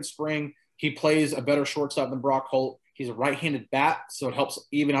 he's had a good spring. He plays a better shortstop than Brock Holt. He's a right-handed bat, so it helps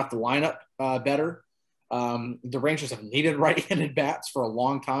even out the lineup better. The Rangers have needed right-handed bats for a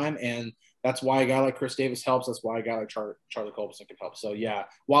long time, and that's why a guy like Chris Davis helps. That's why a guy like Charlie Culberson can help. So yeah,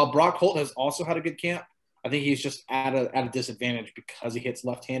 while Brock Holt has also had a good camp, I think he's just at a disadvantage because he hits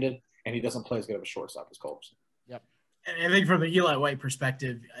left-handed and he doesn't play as good of a shortstop as Culberson. Yep. And I think from the Eli White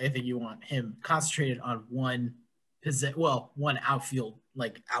perspective, I think you want him concentrated on one outfield,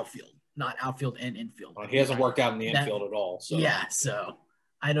 not outfield and infield. He hasn't worked out in the infield at all. So. Yeah, so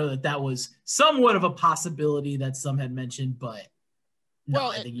I know that was somewhat of a possibility that some had mentioned, but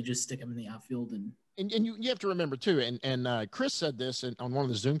I think you just stick him in the outfield. And you have to remember too, and Chris said this on one of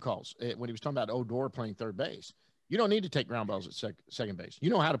the Zoom calls when he was talking about Odor playing third base. You don't need to take ground balls at second base. You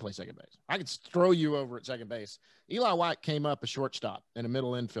know how to play second base. I could throw you over at second base. Eli White came up a shortstop and a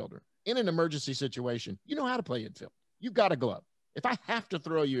middle infielder. In an emergency situation, you know how to play infield. You've got a glove. If I have to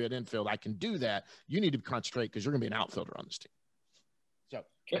throw you at infield, I can do that. You need to concentrate because you're going to be an outfielder on this team. So,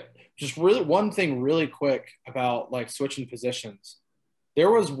 just really one thing really quick about like switching positions.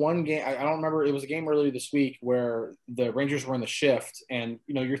 There was one game, I don't remember, it was a game earlier this week where the Rangers were in the shift, and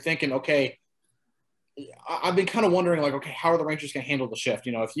you're thinking, okay, I've been kind of wondering, like, okay, how are the Rangers going to handle the shift?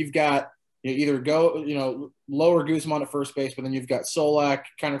 If you've got either lower Guzman at first base, but then you've got Solak,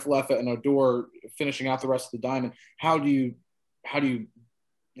 Kiner-Falefa, and Odor finishing out the rest of the diamond. How do you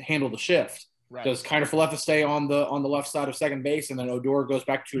handle the shift? Right. Does Kiner-Falefa stay on the left side of second base, and then Odor goes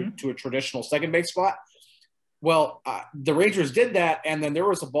back to a traditional second base spot? Well, the Rangers did that, and then there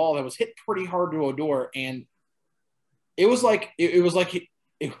was a ball that was hit pretty hard to Odor, and it was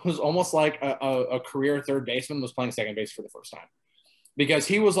almost like a career third baseman was playing second base for the first time, because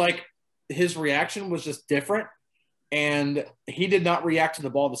he was like, his reaction was just different, and he did not react to the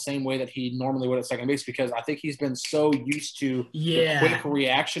ball the same way that he normally would at second base, because I think he's been so used to the quick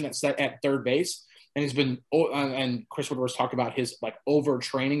reaction at third base, and he's been, and Chris Woodward's talked about his like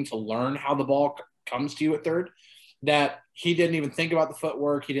overtraining to learn how the ball comes to you at third, that he didn't even think about the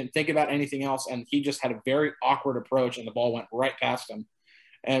footwork, he didn't think about anything else, and he just had a very awkward approach, and the ball went right past him.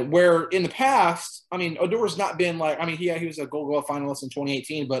 And where in the past, I mean, Odor's not been like, I mean, he was a Gold Glove finalist in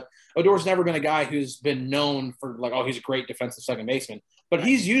 2018, but Odor's never been a guy who's been known for like, oh, he's a great defensive second baseman. But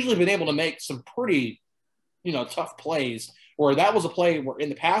he's usually been able to make some pretty, tough plays, where that was a play where in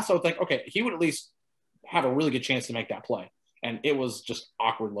the past I would think, okay, he would at least have a really good chance to make that play. And it was just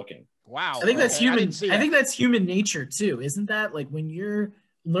awkward looking. Wow. I think that's human. I think that's human nature too. Isn't that like when you're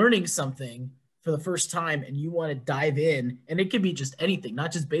learning something for the first time and you want to dive in, and it could be just anything,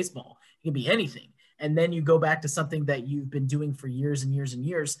 not just baseball, it could be anything. And then you go back to something that you've been doing for years and years and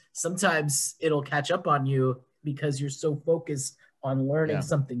years. Sometimes it'll catch up on you because you're so focused on learning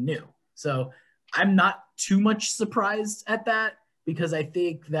something new. So I'm not too much surprised at that, because I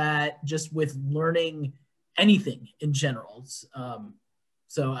think that just with learning anything in general.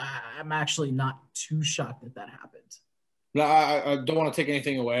 So I'm actually not too shocked that happened. No, I don't want to take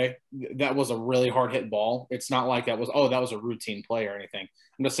anything away. That was a really hard hit ball. It's not like that was a routine play or anything.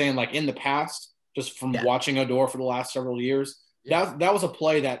 I'm just saying, like in the past, just from watching Odor for the last several years, that was a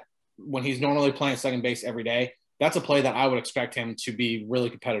play that when he's normally playing second base every day, that's a play that I would expect him to be really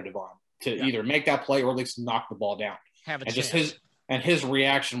competitive on, to either make that play or at least knock the ball down. Just his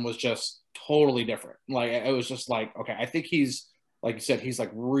reaction was just totally different. Like it was just like, okay, I think he's, like you said, he's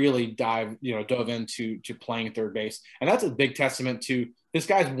like really dove into playing third base. And that's a big testament to this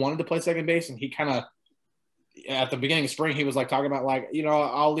guy's wanted to play second base. And he kind of, at the beginning of spring, he was like talking about like,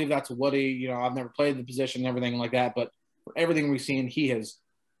 I'll leave that to Woody. I've never played the position and everything like that. But for everything we've seen, he has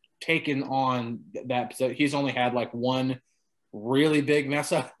taken on that. He's only had like one really big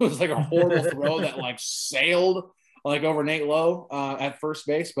mess up. It was like a horrible throw that like sailed like over Nate Lowe at first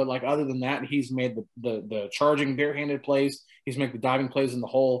base. But like other than that, he's made the charging barehanded plays. He's made the diving plays in the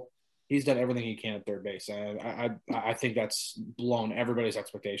hole. He's done everything he can at third base. And I think that's blown everybody's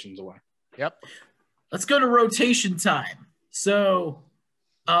expectations away. Yep. Let's go to rotation time. So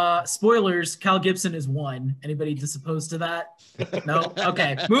spoilers, Cal Gibson is 1. Anybody disopposed to that? No?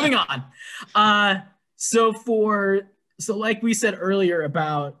 Okay, moving on. So like we said earlier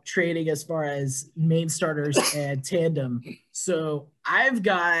about trading as far as main starters and tandem. So I've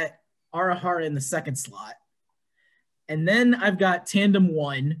got Arahara in the second slot. And then I've got tandem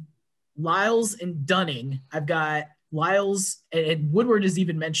 1, Lyles and Dunning. I've got Lyles, and Woodward has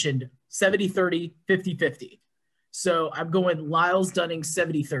even mentioned 70-30, 50-50. So I'm going Lyles, Dunning,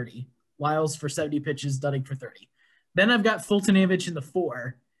 70-30. Lyles for 70 pitches, Dunning for 30. Then I've got Fultonavich in the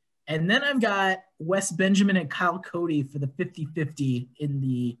 4. And then I've got Wes Benjamin and Kyle Cody for the 50-50 in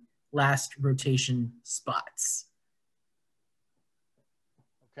the last rotation spots.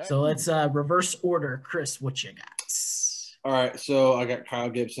 Okay. So let's reverse order. Chris, what you got? All right, so I got Kyle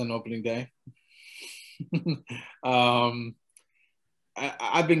Gibson opening day. I've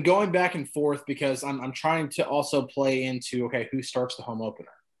been going back and forth because I'm trying to also play into, okay, who starts the home opener,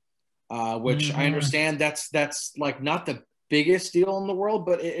 which I understand that's like not the biggest deal in the world,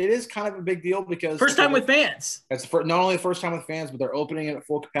 but it is kind of a big deal because first time with fans. That's not only the first time with fans, but they're opening it at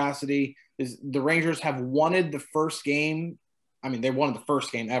full capacity. The Rangers have wanted the first game. I mean, they wanted the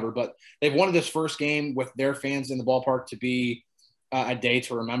first game ever, but they've wanted this first game with their fans in the ballpark to be a day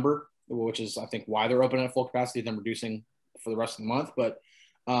to remember, which is, I think, why they're opening at full capacity, then reducing for the rest of the month. But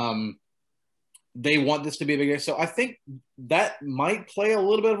they want this to be a big day. So I think that might play a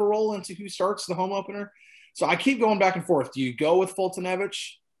little bit of a role into who starts the home opener. So I keep going back and forth. Do you go with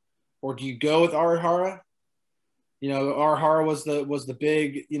Fultonevich or do you go with Arihara? Arihara was the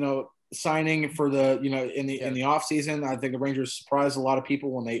big, signing for the, in the offseason. I think the Rangers surprised a lot of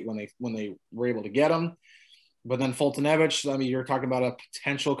people when they were able to get him. But then Fultonevich, I mean, you're talking about a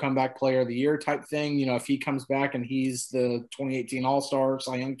potential comeback player of the year type thing. If he comes back and he's the 2018 All-Star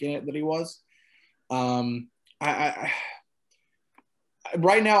Cy Young candidate that he was. Right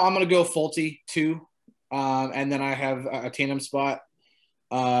now I'm going to go Fulte too. And then I have a tandem spot,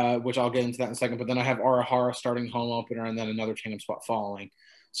 which I'll get into that in a second. But then I have Arihara starting home opener and then another tandem spot following.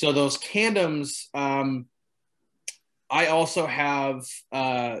 So those tandems, I also have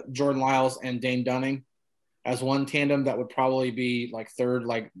Jordan Lyles and Dane Dunning as one tandem that would probably be like third,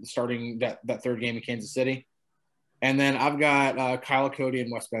 like starting that third game in Kansas City. And then I've got Kyle Cody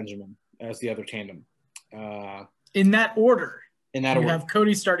and Wes Benjamin as the other tandem. In that order. In that order. You have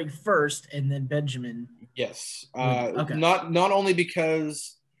Cody starting first and then Benjamin. Yes. Okay. Not only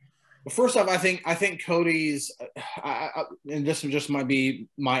because first off, I think Cody's and this just might be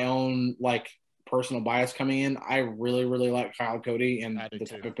my own like personal bias coming in. I really, really like Kyle Cody and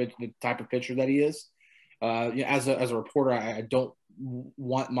the type of pitcher that he is. As a reporter, I don't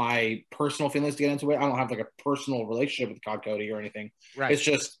want my personal feelings to get into it. I don't have like a personal relationship with Kyle Cody or anything. Right. It's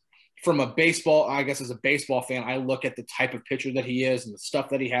just from a baseball, I guess as a baseball fan, I look at the type of pitcher that he is and the stuff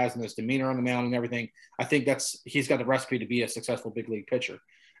that he has and his demeanor on the mound and everything. I think he's got the recipe to be a successful big league pitcher.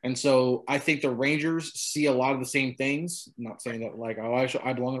 And so I think the Rangers see a lot of the same things. I'm not saying that like,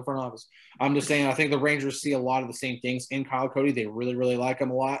 I belong in the front office. I'm just saying I think the Rangers see a lot of the same things in Kyle Cody. They really, really like him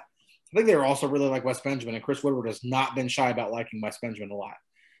a lot. I think they also really like Wes Benjamin, and Chris Woodward has not been shy about liking Wes Benjamin a lot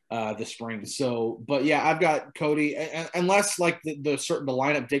this spring. So, but yeah, I've got Cody, unless like the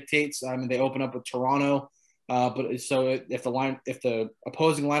lineup dictates. I mean, they open up with Toronto, but so if the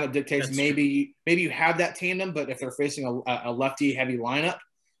opposing lineup dictates, that's maybe you have that tandem. But if they're facing a lefty heavy lineup,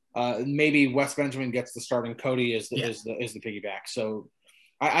 maybe Wes Benjamin gets the start and Cody is the piggyback. So,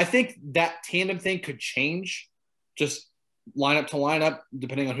 I think that tandem thing could change, just lineup to lineup,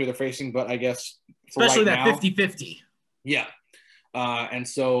 depending on who they're facing. But I guess especially that 50-50. Yeah. And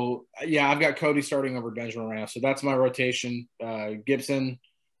so, I've got Cody starting over Benjamin right now. So that's my rotation. Gibson,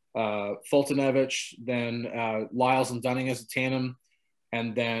 Fultonevich, then Lyles and Dunning as a tandem,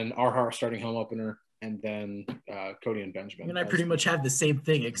 and then Arihara starting home opener, and then Cody and Benjamin. And I pretty much have the same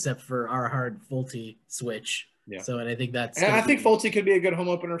thing except for Arihara and Fulte switch. Yeah. So, and I think that's – and I think Fulte could be a good home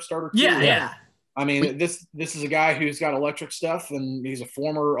opener starter too. Yeah. I mean, this is a guy who's got electric stuff, and he's a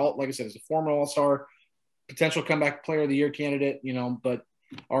former, like I said, he's a former All-Star, potential comeback player of the year candidate, but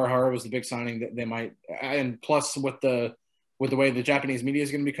Arihara was the big signing that they might, and plus with the way the Japanese media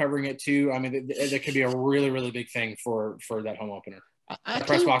is going to be covering it too. I mean, that could be a really, really big thing for that home opener. The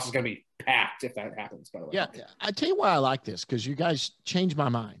press box is going to be packed if that happens, by the way. Yeah, I tell you why I like this, because you guys changed my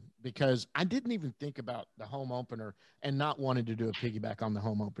mind. Because I didn't even think about the home opener and not wanting to do a piggyback on the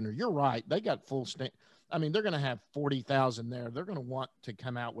home opener. You're right. They got full stand. I mean, they're going to have 40,000 there. They're going to want to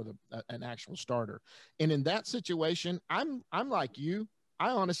come out with an actual starter. And in that situation, I'm like you. I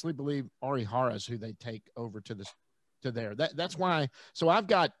honestly believe Arihara is who they take over to there. That's why. So I've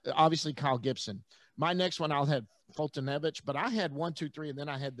got obviously Kyle Gibson. My next one, I'll have Fultonevich, but I had 1, 2, 3, and then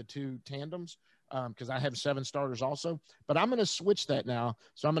I had the two tandems. Because I have 7 starters also. But I'm going to switch that now.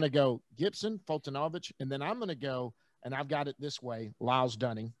 So I'm going to go Gibson, Fultonevich, and then I'm going to go, and I've got it this way, Lyles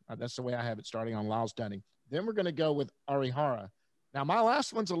Dunning. That's the way I have it starting on Lyles Dunning. Then we're going to go with Arihara. Now, my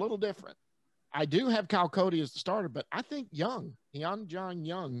last one's a little different. I do have Kyle Cody as the starter, but I think Hyun-Jin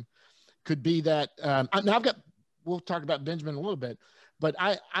Young could be that. Now we'll talk about Benjamin in a little bit, but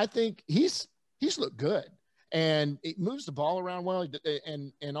I think he's looked good. And it moves the ball around well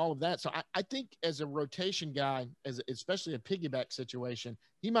and all of that. So I think as a rotation guy, especially a piggyback situation,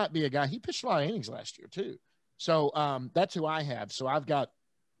 he might be a guy. He pitched a lot of innings last year too. So that's who I have. So I've got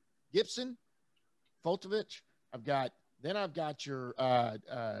Gibson, Fultonevich. I've got your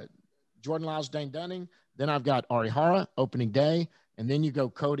Jordan Lyles, Dane Dunning. Then I've got Arihara opening day. And then you go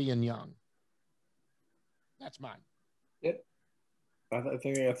Cody and Young. That's mine. Yep. I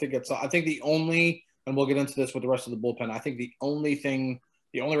think the only – and we'll get into this with the rest of the bullpen. I think the only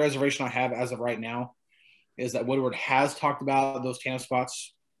reservation I have as of right now is that Woodward has talked about those tandem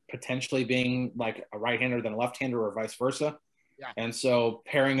spots potentially being like a right-hander than a left-hander or vice versa. Yeah. And so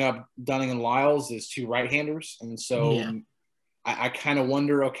pairing up Dunning and Lyles is 2 right-handers. And so I kind of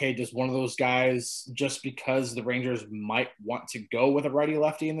wonder, okay, does one of those guys, just because the Rangers might want to go with a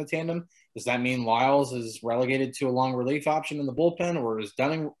righty-lefty in the tandem, does that mean Lyles is relegated to a long relief option in the bullpen, or is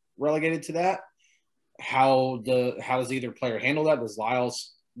Dunning relegated to that? How does either player handle that? Does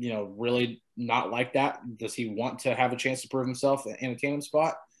Lyles really not like that? Does he want to have a chance to prove himself in a tandem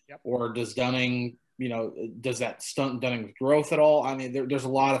spot? Yep. Or does Dunning, does that stunt Dunning's growth at all? I mean, there's a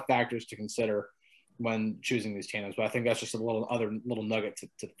lot of factors to consider when choosing these tandems, but I think that's just a little nugget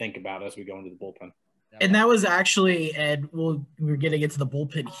to think about as we go into the bullpen. And that was actually, and we're getting into the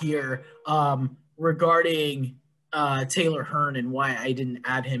bullpen here, regarding Taylor Hearn and why I didn't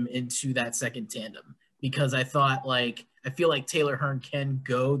add him into that second tandem, because I feel like Taylor Hearn can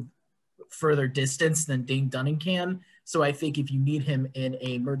go further distance than Dane Dunning can. So I think if you need him in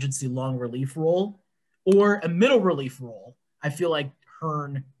a emergency long relief role or a middle relief role, I feel like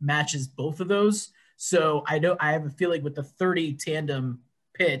Hearn matches both of those. So I have a feeling with the 30 tandem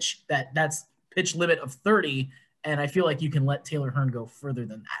pitch that's pitch limit of 30. And I feel like you can let Taylor Hearn go further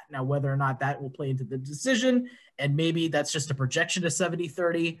than that. Now, whether or not that will play into the decision, and maybe that's just a projection to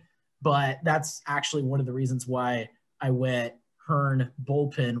 70-30, but that's actually one of the reasons why I went Hearn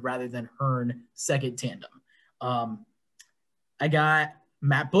bullpen rather than Hearn second tandem. I got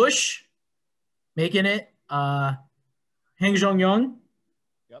Matt Bush making it, Hang Jong-young.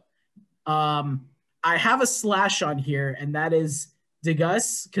 Yep. I have a slash on here, and that is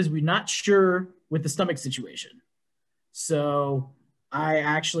DeGus, because we're not sure with the stomach situation. So I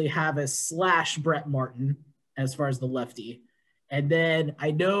actually have a slash Brett Martin as far as the lefty. And then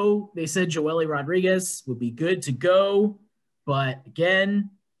I know they said Joely Rodriguez would be good to go, but again,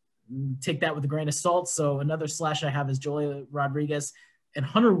 take that with a grain of salt. So another slash I have is Joely Rodriguez and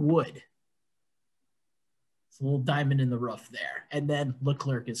Hunter Wood. It's a little diamond in the rough there. And then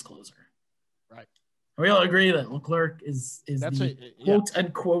Leclerc is closer. Right. We all agree that Leclerc is the quote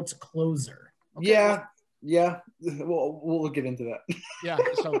unquote closer. Okay. Yeah. We'll get into that. Yeah.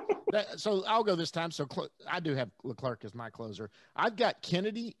 So I'll go this time. So I do have Leclerc as my closer. I've got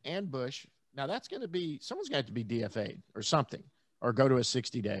Kennedy and Bush. Now that's going to be, someone's got to be DFA'd or something, or go to a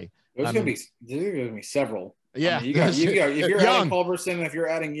 60-day. There's going to be several. Yeah. I mean, if you're adding Culberson, if you're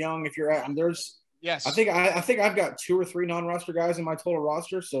adding Young, there's, yes. I think I've got 2 or 3 non-roster guys in my total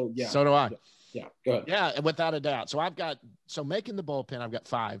roster. So yeah. So do I. Yeah. Go ahead. Yeah. Without a doubt. So making the bullpen, I've got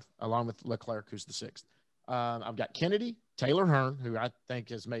 5 along with Leclerc, who's the 6th. I've got Kennedy, Taylor Hearn, who I think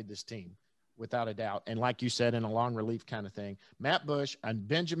has made this team without a doubt. And like you said, in a long relief kind of thing, Matt Bush and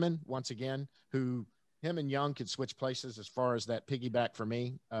Benjamin, once again, who him and Young could switch places as far as that piggyback for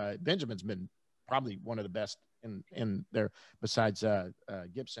me. Benjamin's been probably one of the best in there besides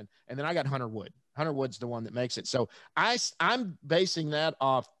Gibson. And then I got Hunter Wood. Hunter Wood's the one that makes it. So I'm basing that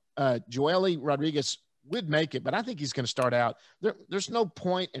off Joely Rodriguez would make it, but I think he's going to start out. There's no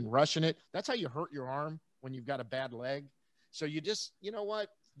point in rushing it. That's how you hurt your arm when you've got a bad leg. So you just, you know what,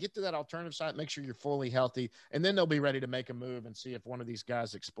 get to that alternative site, make sure you're fully healthy, and then they'll be ready to make a move and see if one of these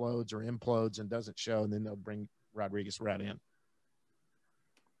guys explodes or implodes and doesn't show, and then they'll bring Rodriguez right in.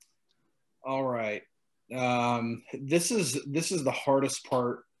 All right. This is the hardest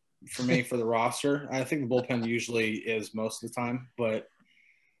part for me for the roster. I think the bullpen usually is most of the time, but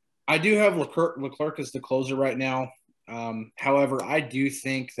I do have Leclerc as the closer right now. However, I do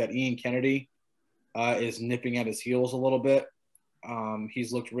think that Ian Kennedy is nipping at his heels a little bit.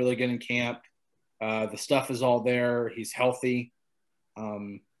 He's looked really good in camp. The stuff is all there. He's healthy.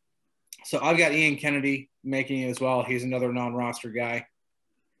 So I've got Ian Kennedy making it as well. He's another non-roster guy.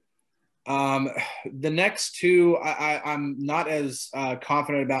 The next 2, I'm not as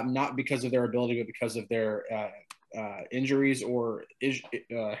confident about, not because of their ability, but because of their injuries or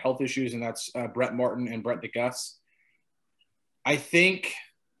health issues, and that's Brett Martin and Brett DeGus. I think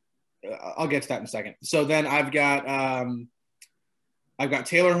I'll get to that in a second. So then I've got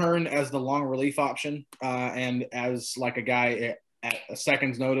Taylor Hearn as the long relief option, and as like a guy at a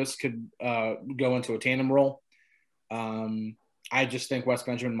second's notice could go into a tandem role. I just think Wes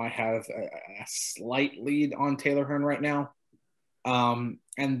Benjamin might have a slight lead on Taylor Hearn right now. And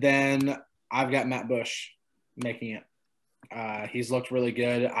then I've got Matt Bush making it. He's looked really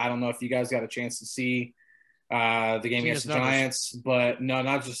good. I don't know if you guys got a chance to see the game against the Giants, but no,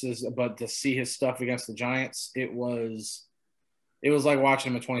 not just but to see his stuff against the Giants, it was like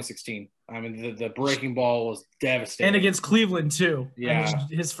watching him in 2016. I mean, the breaking ball was devastating. And against Cleveland too. Yeah. I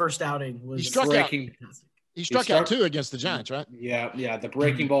mean, his first outing was he struck out 2 against the Giants, right? Yeah. The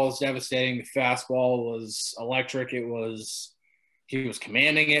breaking ball was devastating. The fastball was electric. He was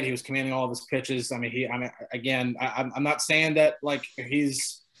commanding it. He was commanding all of his pitches. I mean, I'm not saying that like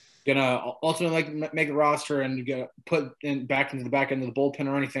he's gonna ultimately make the roster and get put in back into the back end of the bullpen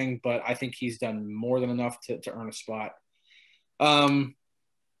or anything, but I think he's done more than enough to earn a spot.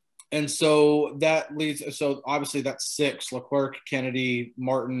 And so that leads. So obviously that's 6: Leclerc, Kennedy,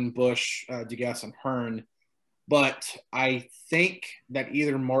 Martin, Bush, DeGus, and Hearn. But I think that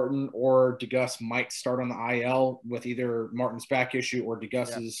either Martin or DeGus might start on the IL with either Martin's back issue or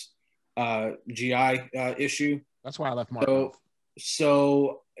DeGus's GI issue. That's why I left Martin.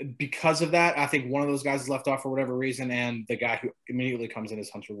 So because of that, I think one of those guys is left off for whatever reason, and the guy who immediately comes in is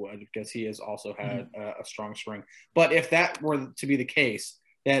Hunter Wood because he has also had a strong spring. But if that were to be the case,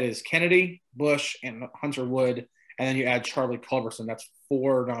 that is Kennedy, Bush, and Hunter Wood, and then you add Charlie Culberson. That's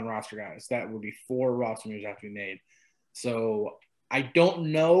 4 non-roster guys. That would be 4 roster moves that have to be made. So I don't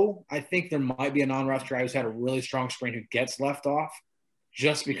know. I think there might be a non-roster guy who's had a really strong spring who gets left off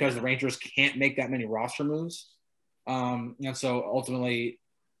just because the Rangers can't make that many roster moves. And so ultimately,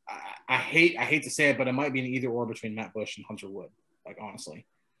 I hate to say it, but it might be an either or between Matt Bush and Hunter Wood. Like, honestly,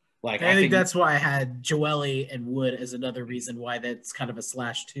 like I think that's why I had Joely and Wood as another reason why that's kind of a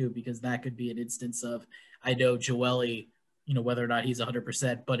slash too, because that could be an instance of, I know Joely, whether or not he's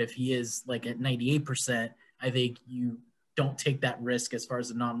 100%, but if he is like at 98%, I think you don't take that risk as far as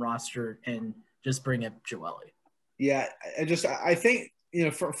a non-roster and just bring up Joely. Yeah, I think,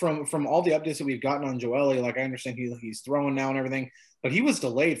 from all the updates that we've gotten on Joely, like I understand he's throwing now and everything, but he was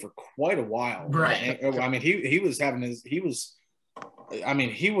delayed for quite a while. Right. I mean, he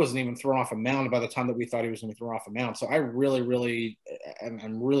wasn't even thrown off a mound by the time that we thought he was going to be thrown off a mound. So I really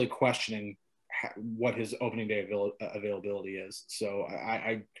am really questioning what his opening day availability is. So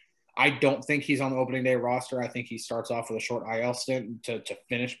I don't think he's on the opening day roster. I think he starts off with a short IL stint to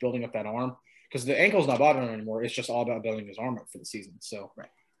finish building up that arm, because the ankle's not bothering him anymore. It's just all about building his arm up for the season. So,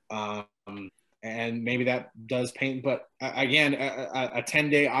 and maybe that does paint, but again, a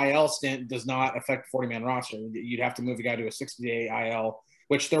 10-day IL stint does not affect the 40-man roster. You'd have to move a guy to a 60-day IL,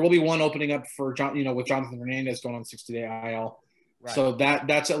 which there will be one opening up for with Jonathan Hernandez going on 60-day IL. Right. So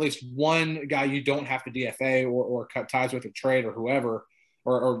that's at least one guy you don't have to DFA or cut ties with or trade or whoever,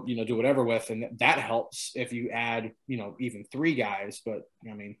 or do whatever with, and that helps if you add even 3 guys. But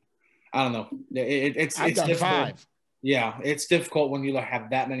I mean, I don't know. It's difficult. 5. Yeah, it's difficult when you have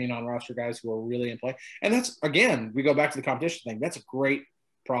that many non-roster guys who are really in play. And that's, again, we go back to the competition thing. That's a great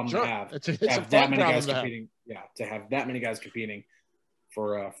problem to have. It's a that many guys competing. Yeah, to have that many guys competing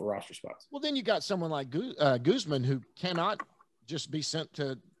for roster spots. Well, then you got someone like Guzman who cannot just be sent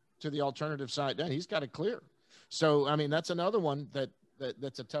to the alternative site down. He's got to clear. So, I mean, that's another one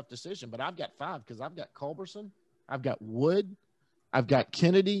that's a tough decision. But I've got 5 because I've got Culberson, I've got Wood, I've got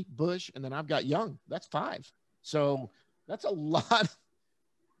Kennedy, Bush, and then I've got Young. That's 5. So that's a lot.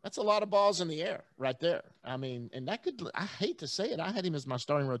 That's a lot of balls in the air right there. I mean, and I hate to say it, I had him as my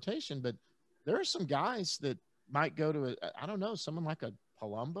starting rotation, but there are some guys that might go to I don't know, someone like a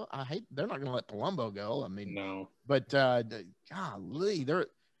Palumbo. They're not going to let Palumbo go. I mean, no. But golly,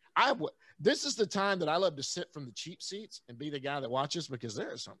 this is the time that I love to sit from the cheap seats and be the guy that watches, because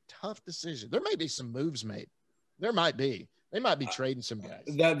there are some tough decisions. There may be some moves made. There might be. They might be trading some guys.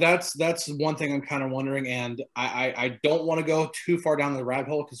 That's one thing I'm kind of wondering, and I don't want to go too far down the rabbit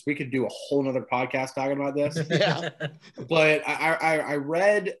hole because we could do a whole nother podcast talking about this. Yeah. But I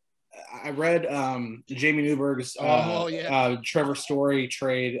read Jamie Newberg's Trevor Story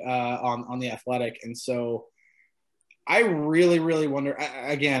trade on The Athletic, and so I really wonder.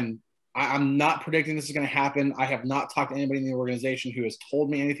 I'm not predicting this is going to happen. I have not talked to anybody in the organization who has told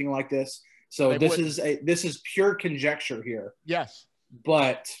me anything like this. So this is pure conjecture here. Yes.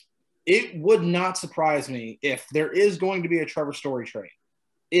 But it would not surprise me if there is going to be a Trevor Story trade,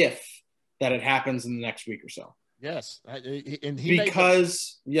 if that it happens in the next week or so. Yes. And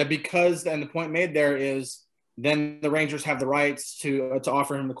because the point made there is then the Rangers have the rights to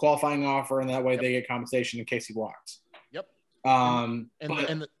offer him the qualifying offer, and that way they get compensation in case he walks. Yep.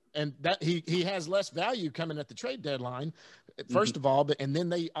 And that he has less value coming at the trade deadline, first of all, and then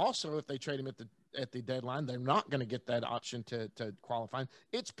they also, if they trade him at the deadline, they're not going to get that option to qualify.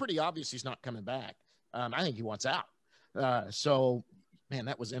 It's pretty obvious he's not coming back. I think he wants out. So, man,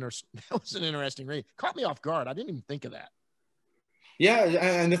 that was an interesting read. Caught me off guard. I didn't even think of that. Yeah,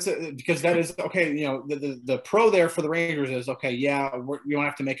 and that's because that is okay. The pro there for the Rangers is okay. Yeah, we don't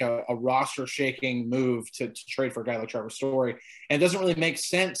have to make a roster shaking move to trade for a guy like Trevor Story, and it doesn't really make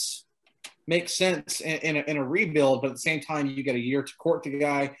sense in a rebuild. But at the same time, you get a year to court the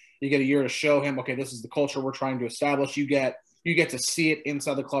guy. You get a year to show him, okay, this is the culture we're trying to establish. You get to see it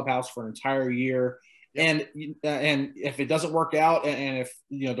inside the clubhouse for an entire year. Yep. And if it doesn't work out, and if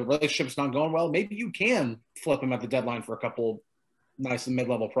the relationship's not going well, maybe you can flip him at the deadline for a couple nice and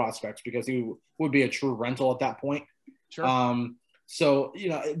mid-level prospects, because he would be a true rental at that point. Sure. So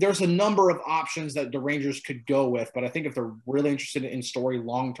there's a number of options that the Rangers could go with, but I think if they're really interested in Story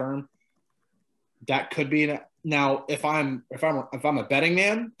long term, that could be now. If I'm a betting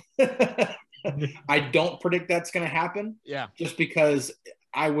man, I don't predict that's going to happen. Yeah. Just because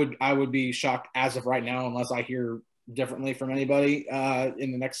I would be shocked as of right now, unless I hear differently from anybody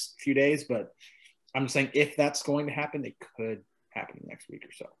in the next few days. But I'm saying if that's going to happen, it could happen next week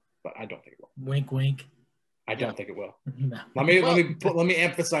or so. But I don't think it will. Wink, wink. I don't think it will. No. Let me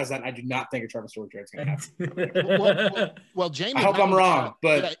emphasize that I do not think a Trevor Story trade is going to happen. Well, Jamie. I hope I'm wrong,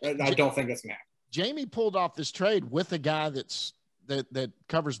 but I don't think that's going to happen. Jamie pulled off this trade with a guy that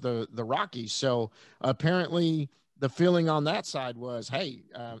covers the Rockies. So apparently the feeling on that side was, hey,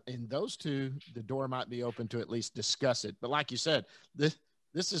 in those two, the door might be open to at least discuss it. But like you said, this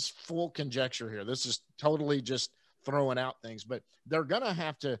is full conjecture here. This is totally just throwing out things, but they're going to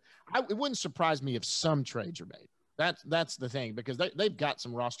have to, it wouldn't surprise me if some trades are made. That's the thing, because they've got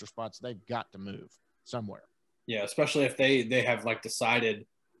some roster spots they've got to move somewhere. Yeah, especially if they have like decided,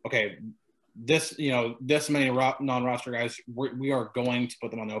 okay, this many non-roster guys, we are going to put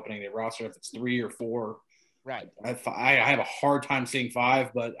them on the opening day roster. If it's 3 or 4, right? I have a hard time seeing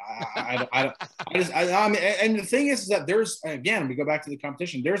 5, but I mean, and the thing is that there's, again, we go back to the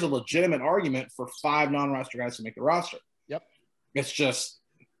competition. There's a legitimate argument for 5 non-roster guys to make the roster. Yep. It's just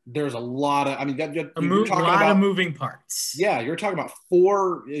there's a lot of, I mean, a lot of moving parts. Yeah, you're talking about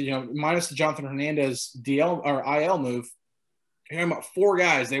 4, minus the Jonathan Hernandez DL or IL move. You're talking about 4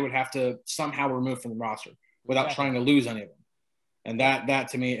 guys they would have to somehow remove from the roster without trying to lose any of them. And that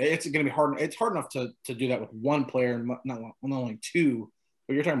to me, it's going to be hard. It's hard enough to do that with 1 player, and not only 2,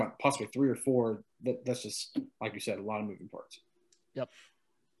 but you're talking about possibly 3 or 4. That's just, like you said, a lot of moving parts. Yep.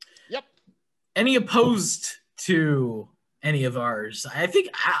 Any opposed to any of ours? I think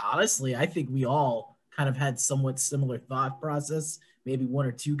we all kind of had somewhat similar thought process, maybe 1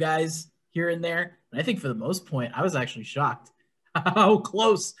 or 2 guys here and there. And I think for the most part, I was actually shocked how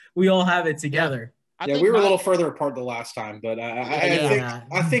close we all have it together. Yeah, we were a little further apart the last time, but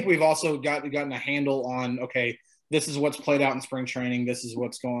I think we've also gotten a handle on, okay, this is what's played out in spring training. This is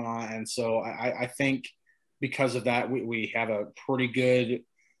what's going on. And so I think because of that, we have a pretty good,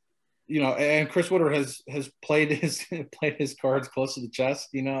 and Chris Woodward has played his cards close to the chest.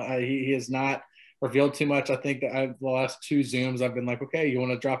 He has not revealed too much. I think that the last 2 Zooms, I've been like, okay, you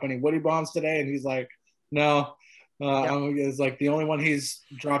want to drop any Woody bombs today? And he's like, no. It's like the only one he's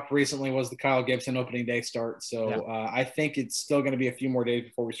dropped recently was the Kyle Gibson opening day start. So I think it's still going to be a few more days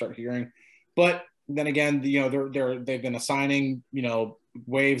before we start hearing. But then again, they've been assigning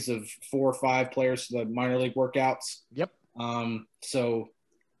waves of 4 or 5 players to the minor league workouts. Yep. So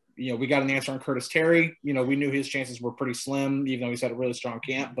we got an answer on Curtis Terry. We knew his chances were pretty slim, even though he's had a really strong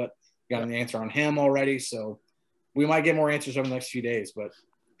camp. But we got an answer on him already. So we might get more answers over the next few days. But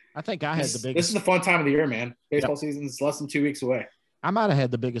I think I had the biggest. This is the fun time of the year, man. Baseball season is less than 2 weeks away. I might have had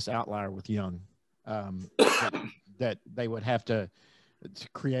the biggest outlier with Young, that they would have to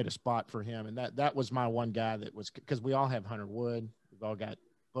create a spot for him, and that was my one guy that was, because we all have Hunter Wood, we've all got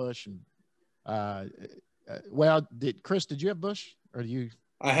Bush, and did you have Bush or do you?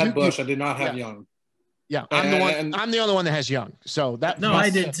 I had Bush. I did not have Young. Yeah, I'm the only one that has Young. So that I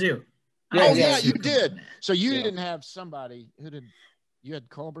did too. Yeah, you did. So you didn't have somebody who did. You had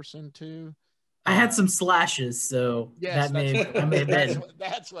Culberson too. I had some slashes, so yes,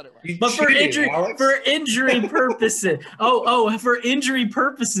 that's what it was. But for injury purposes. For injury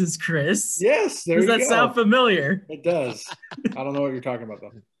purposes, Chris. Yes, does that sound familiar? It does. I don't know what you're talking about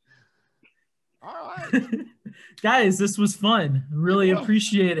though. All right, guys, this was fun. Really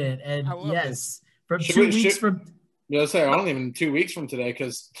appreciate it. And yes, from 2 weeks from. Yeah, I don't even 2 weeks from today,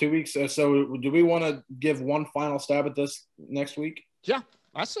 because 2 weeks. So do we want to give one final stab at this next week? Yeah,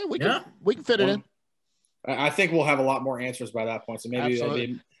 I say we can fit it in. I think we'll have a lot more answers by that point. So maybe it'll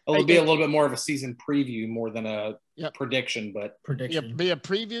be a little bit more of a season preview more than a prediction. But be a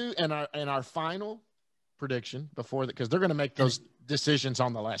preview and our final prediction before that, because they're going to make those decisions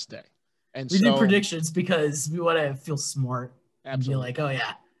on the last day. And we do predictions because we want to feel smart and be like, oh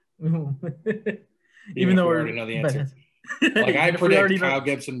yeah, even though we already know the answer. Like I predict Kyle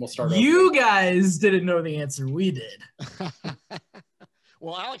Gibson will start. You guys didn't know the answer. We did.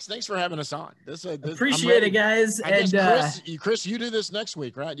 Well, Alex, thanks for having us on. Appreciate it, guys. Chris, you do this next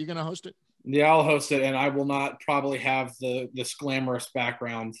week, right? You're going to host it? Yeah, I'll host it, and I will not probably have this glamorous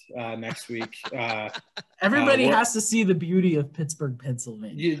background next week. Everybody has to see the beauty of Pittsburgh,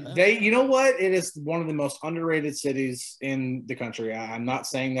 Pennsylvania. You know what? It is one of the most underrated cities in the country. I'm not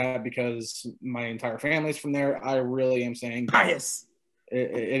saying that because my entire family's from there. I really am saying bias.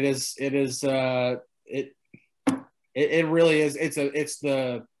 It really is.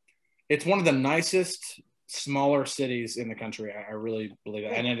 It's one of the nicest smaller cities in the country. I really believe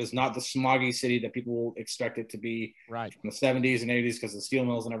that. And it is not the smoggy city that people expect it to be Right. from the 70s and 80s because of the steel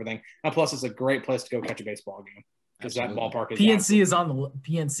mills and everything. And plus, it's a great place to go catch a baseball game because that Absolutely. ballpark is PNC is on the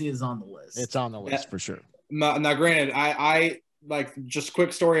list. It's on the list for sure. Now, granted, I like just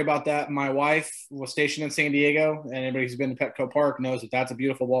quick story about that. My wife was stationed in San Diego, and anybody who's been to Petco Park knows that that's a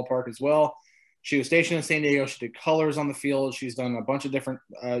beautiful ballpark as well. She was stationed in San Diego. She did colors on the field. She's done a bunch of different,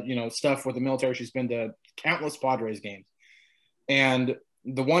 stuff with the military. She's been to countless Padres games. And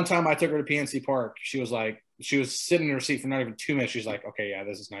the one time I took her to PNC Park, she was sitting in her seat for not even 2 minutes. She's like, okay, yeah,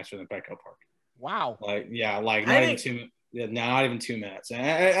 this is nicer than Petco Park. Wow. Not even 2 minutes.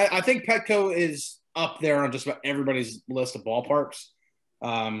 And I think Petco is up there on just about everybody's list of ballparks.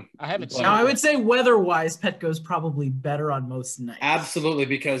 I haven't seen. Now, I would say weather-wise, Petco's probably better on most nights. Absolutely,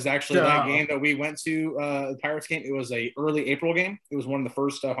 because actually that game that we went to, the Pirates game, it was a early April game. It was one of the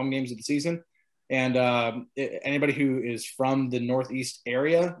first home games of the season. And anybody who is from the Northeast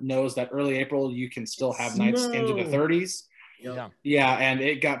area knows that early April, you can still have nights into the 30s. Yep. Yeah, and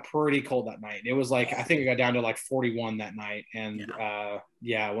it got pretty cold that night. It was like, I think it got down to like 41 that night. And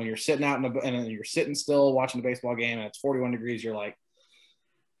when you're sitting out and you're sitting still watching the baseball game and it's 41 degrees, you're like,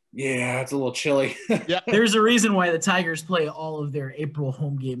 yeah, it's a little chilly. Yeah. There's a reason why the Tigers play all of their April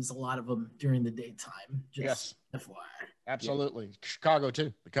home games, a lot of them during the daytime. Just FYI. Absolutely. Yeah. Chicago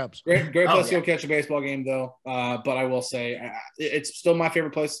too, the Cubs. Great place to go catch a baseball game though. But I will say it's still my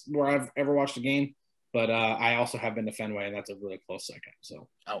favorite place where I've ever watched a game. But I also have been to Fenway, and that's a really close second. So.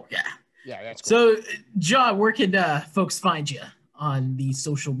 Oh yeah. Yeah, that's cool. So, John, where can folks find you on the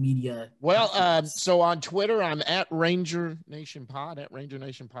social media? Well, so on Twitter, I'm at Ranger Nation Pod,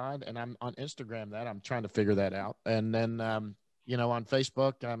 and I'm on Instagram. I'm trying to figure that out. And then, on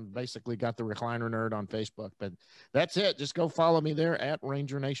Facebook, I'm basically got the Recliner Nerd on Facebook. But that's it. Just go follow me there at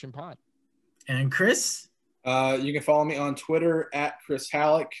Ranger Nation Pod. And Chris? You can follow me on Twitter at Chris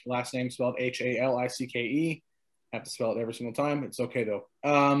Halleck, last name spelled Halicke. I have to spell it every single time. It's okay though.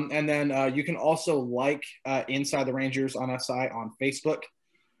 And then you can also like Inside the Rangers on SI on Facebook.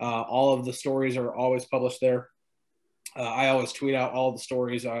 All of the stories are always published there. I always tweet out all the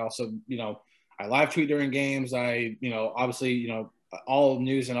stories. I also, I live tweet during games. Obviously, all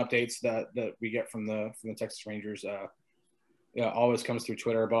news and updates that we get from the Texas Rangers. Always comes through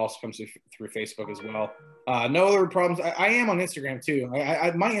Twitter, but also comes through Facebook as well. No other problems. I am on Instagram too.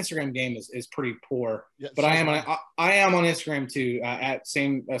 My Instagram game is pretty poor, but I am on Instagram too at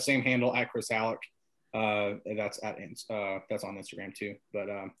same handle at Chris Halleck. That's on Instagram too. But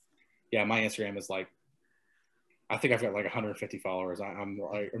my Instagram is like, I think I've got like 150 followers. I'm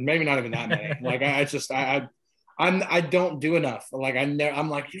like, or maybe not even that many. Like I don't do enough. Like I'm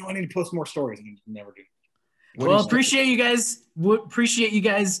like, I need to post more stories, and I just never do. Well, appreciate you guys. Appreciate you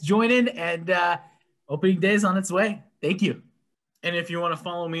guys joining, and opening day is on its way. Thank you. And if you want to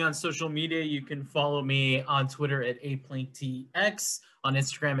follow me on social media, you can follow me on Twitter at APlinkTX, on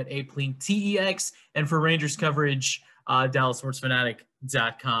Instagram at APlinkTEX, and for Rangers coverage,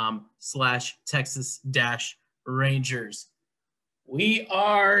 DallasSportsFanatic.com/Texas-Rangers. We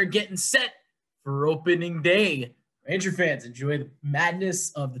are getting set for opening day. Ranger fans, enjoy the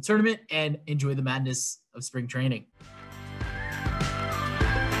madness of the tournament and enjoy the madness of spring training.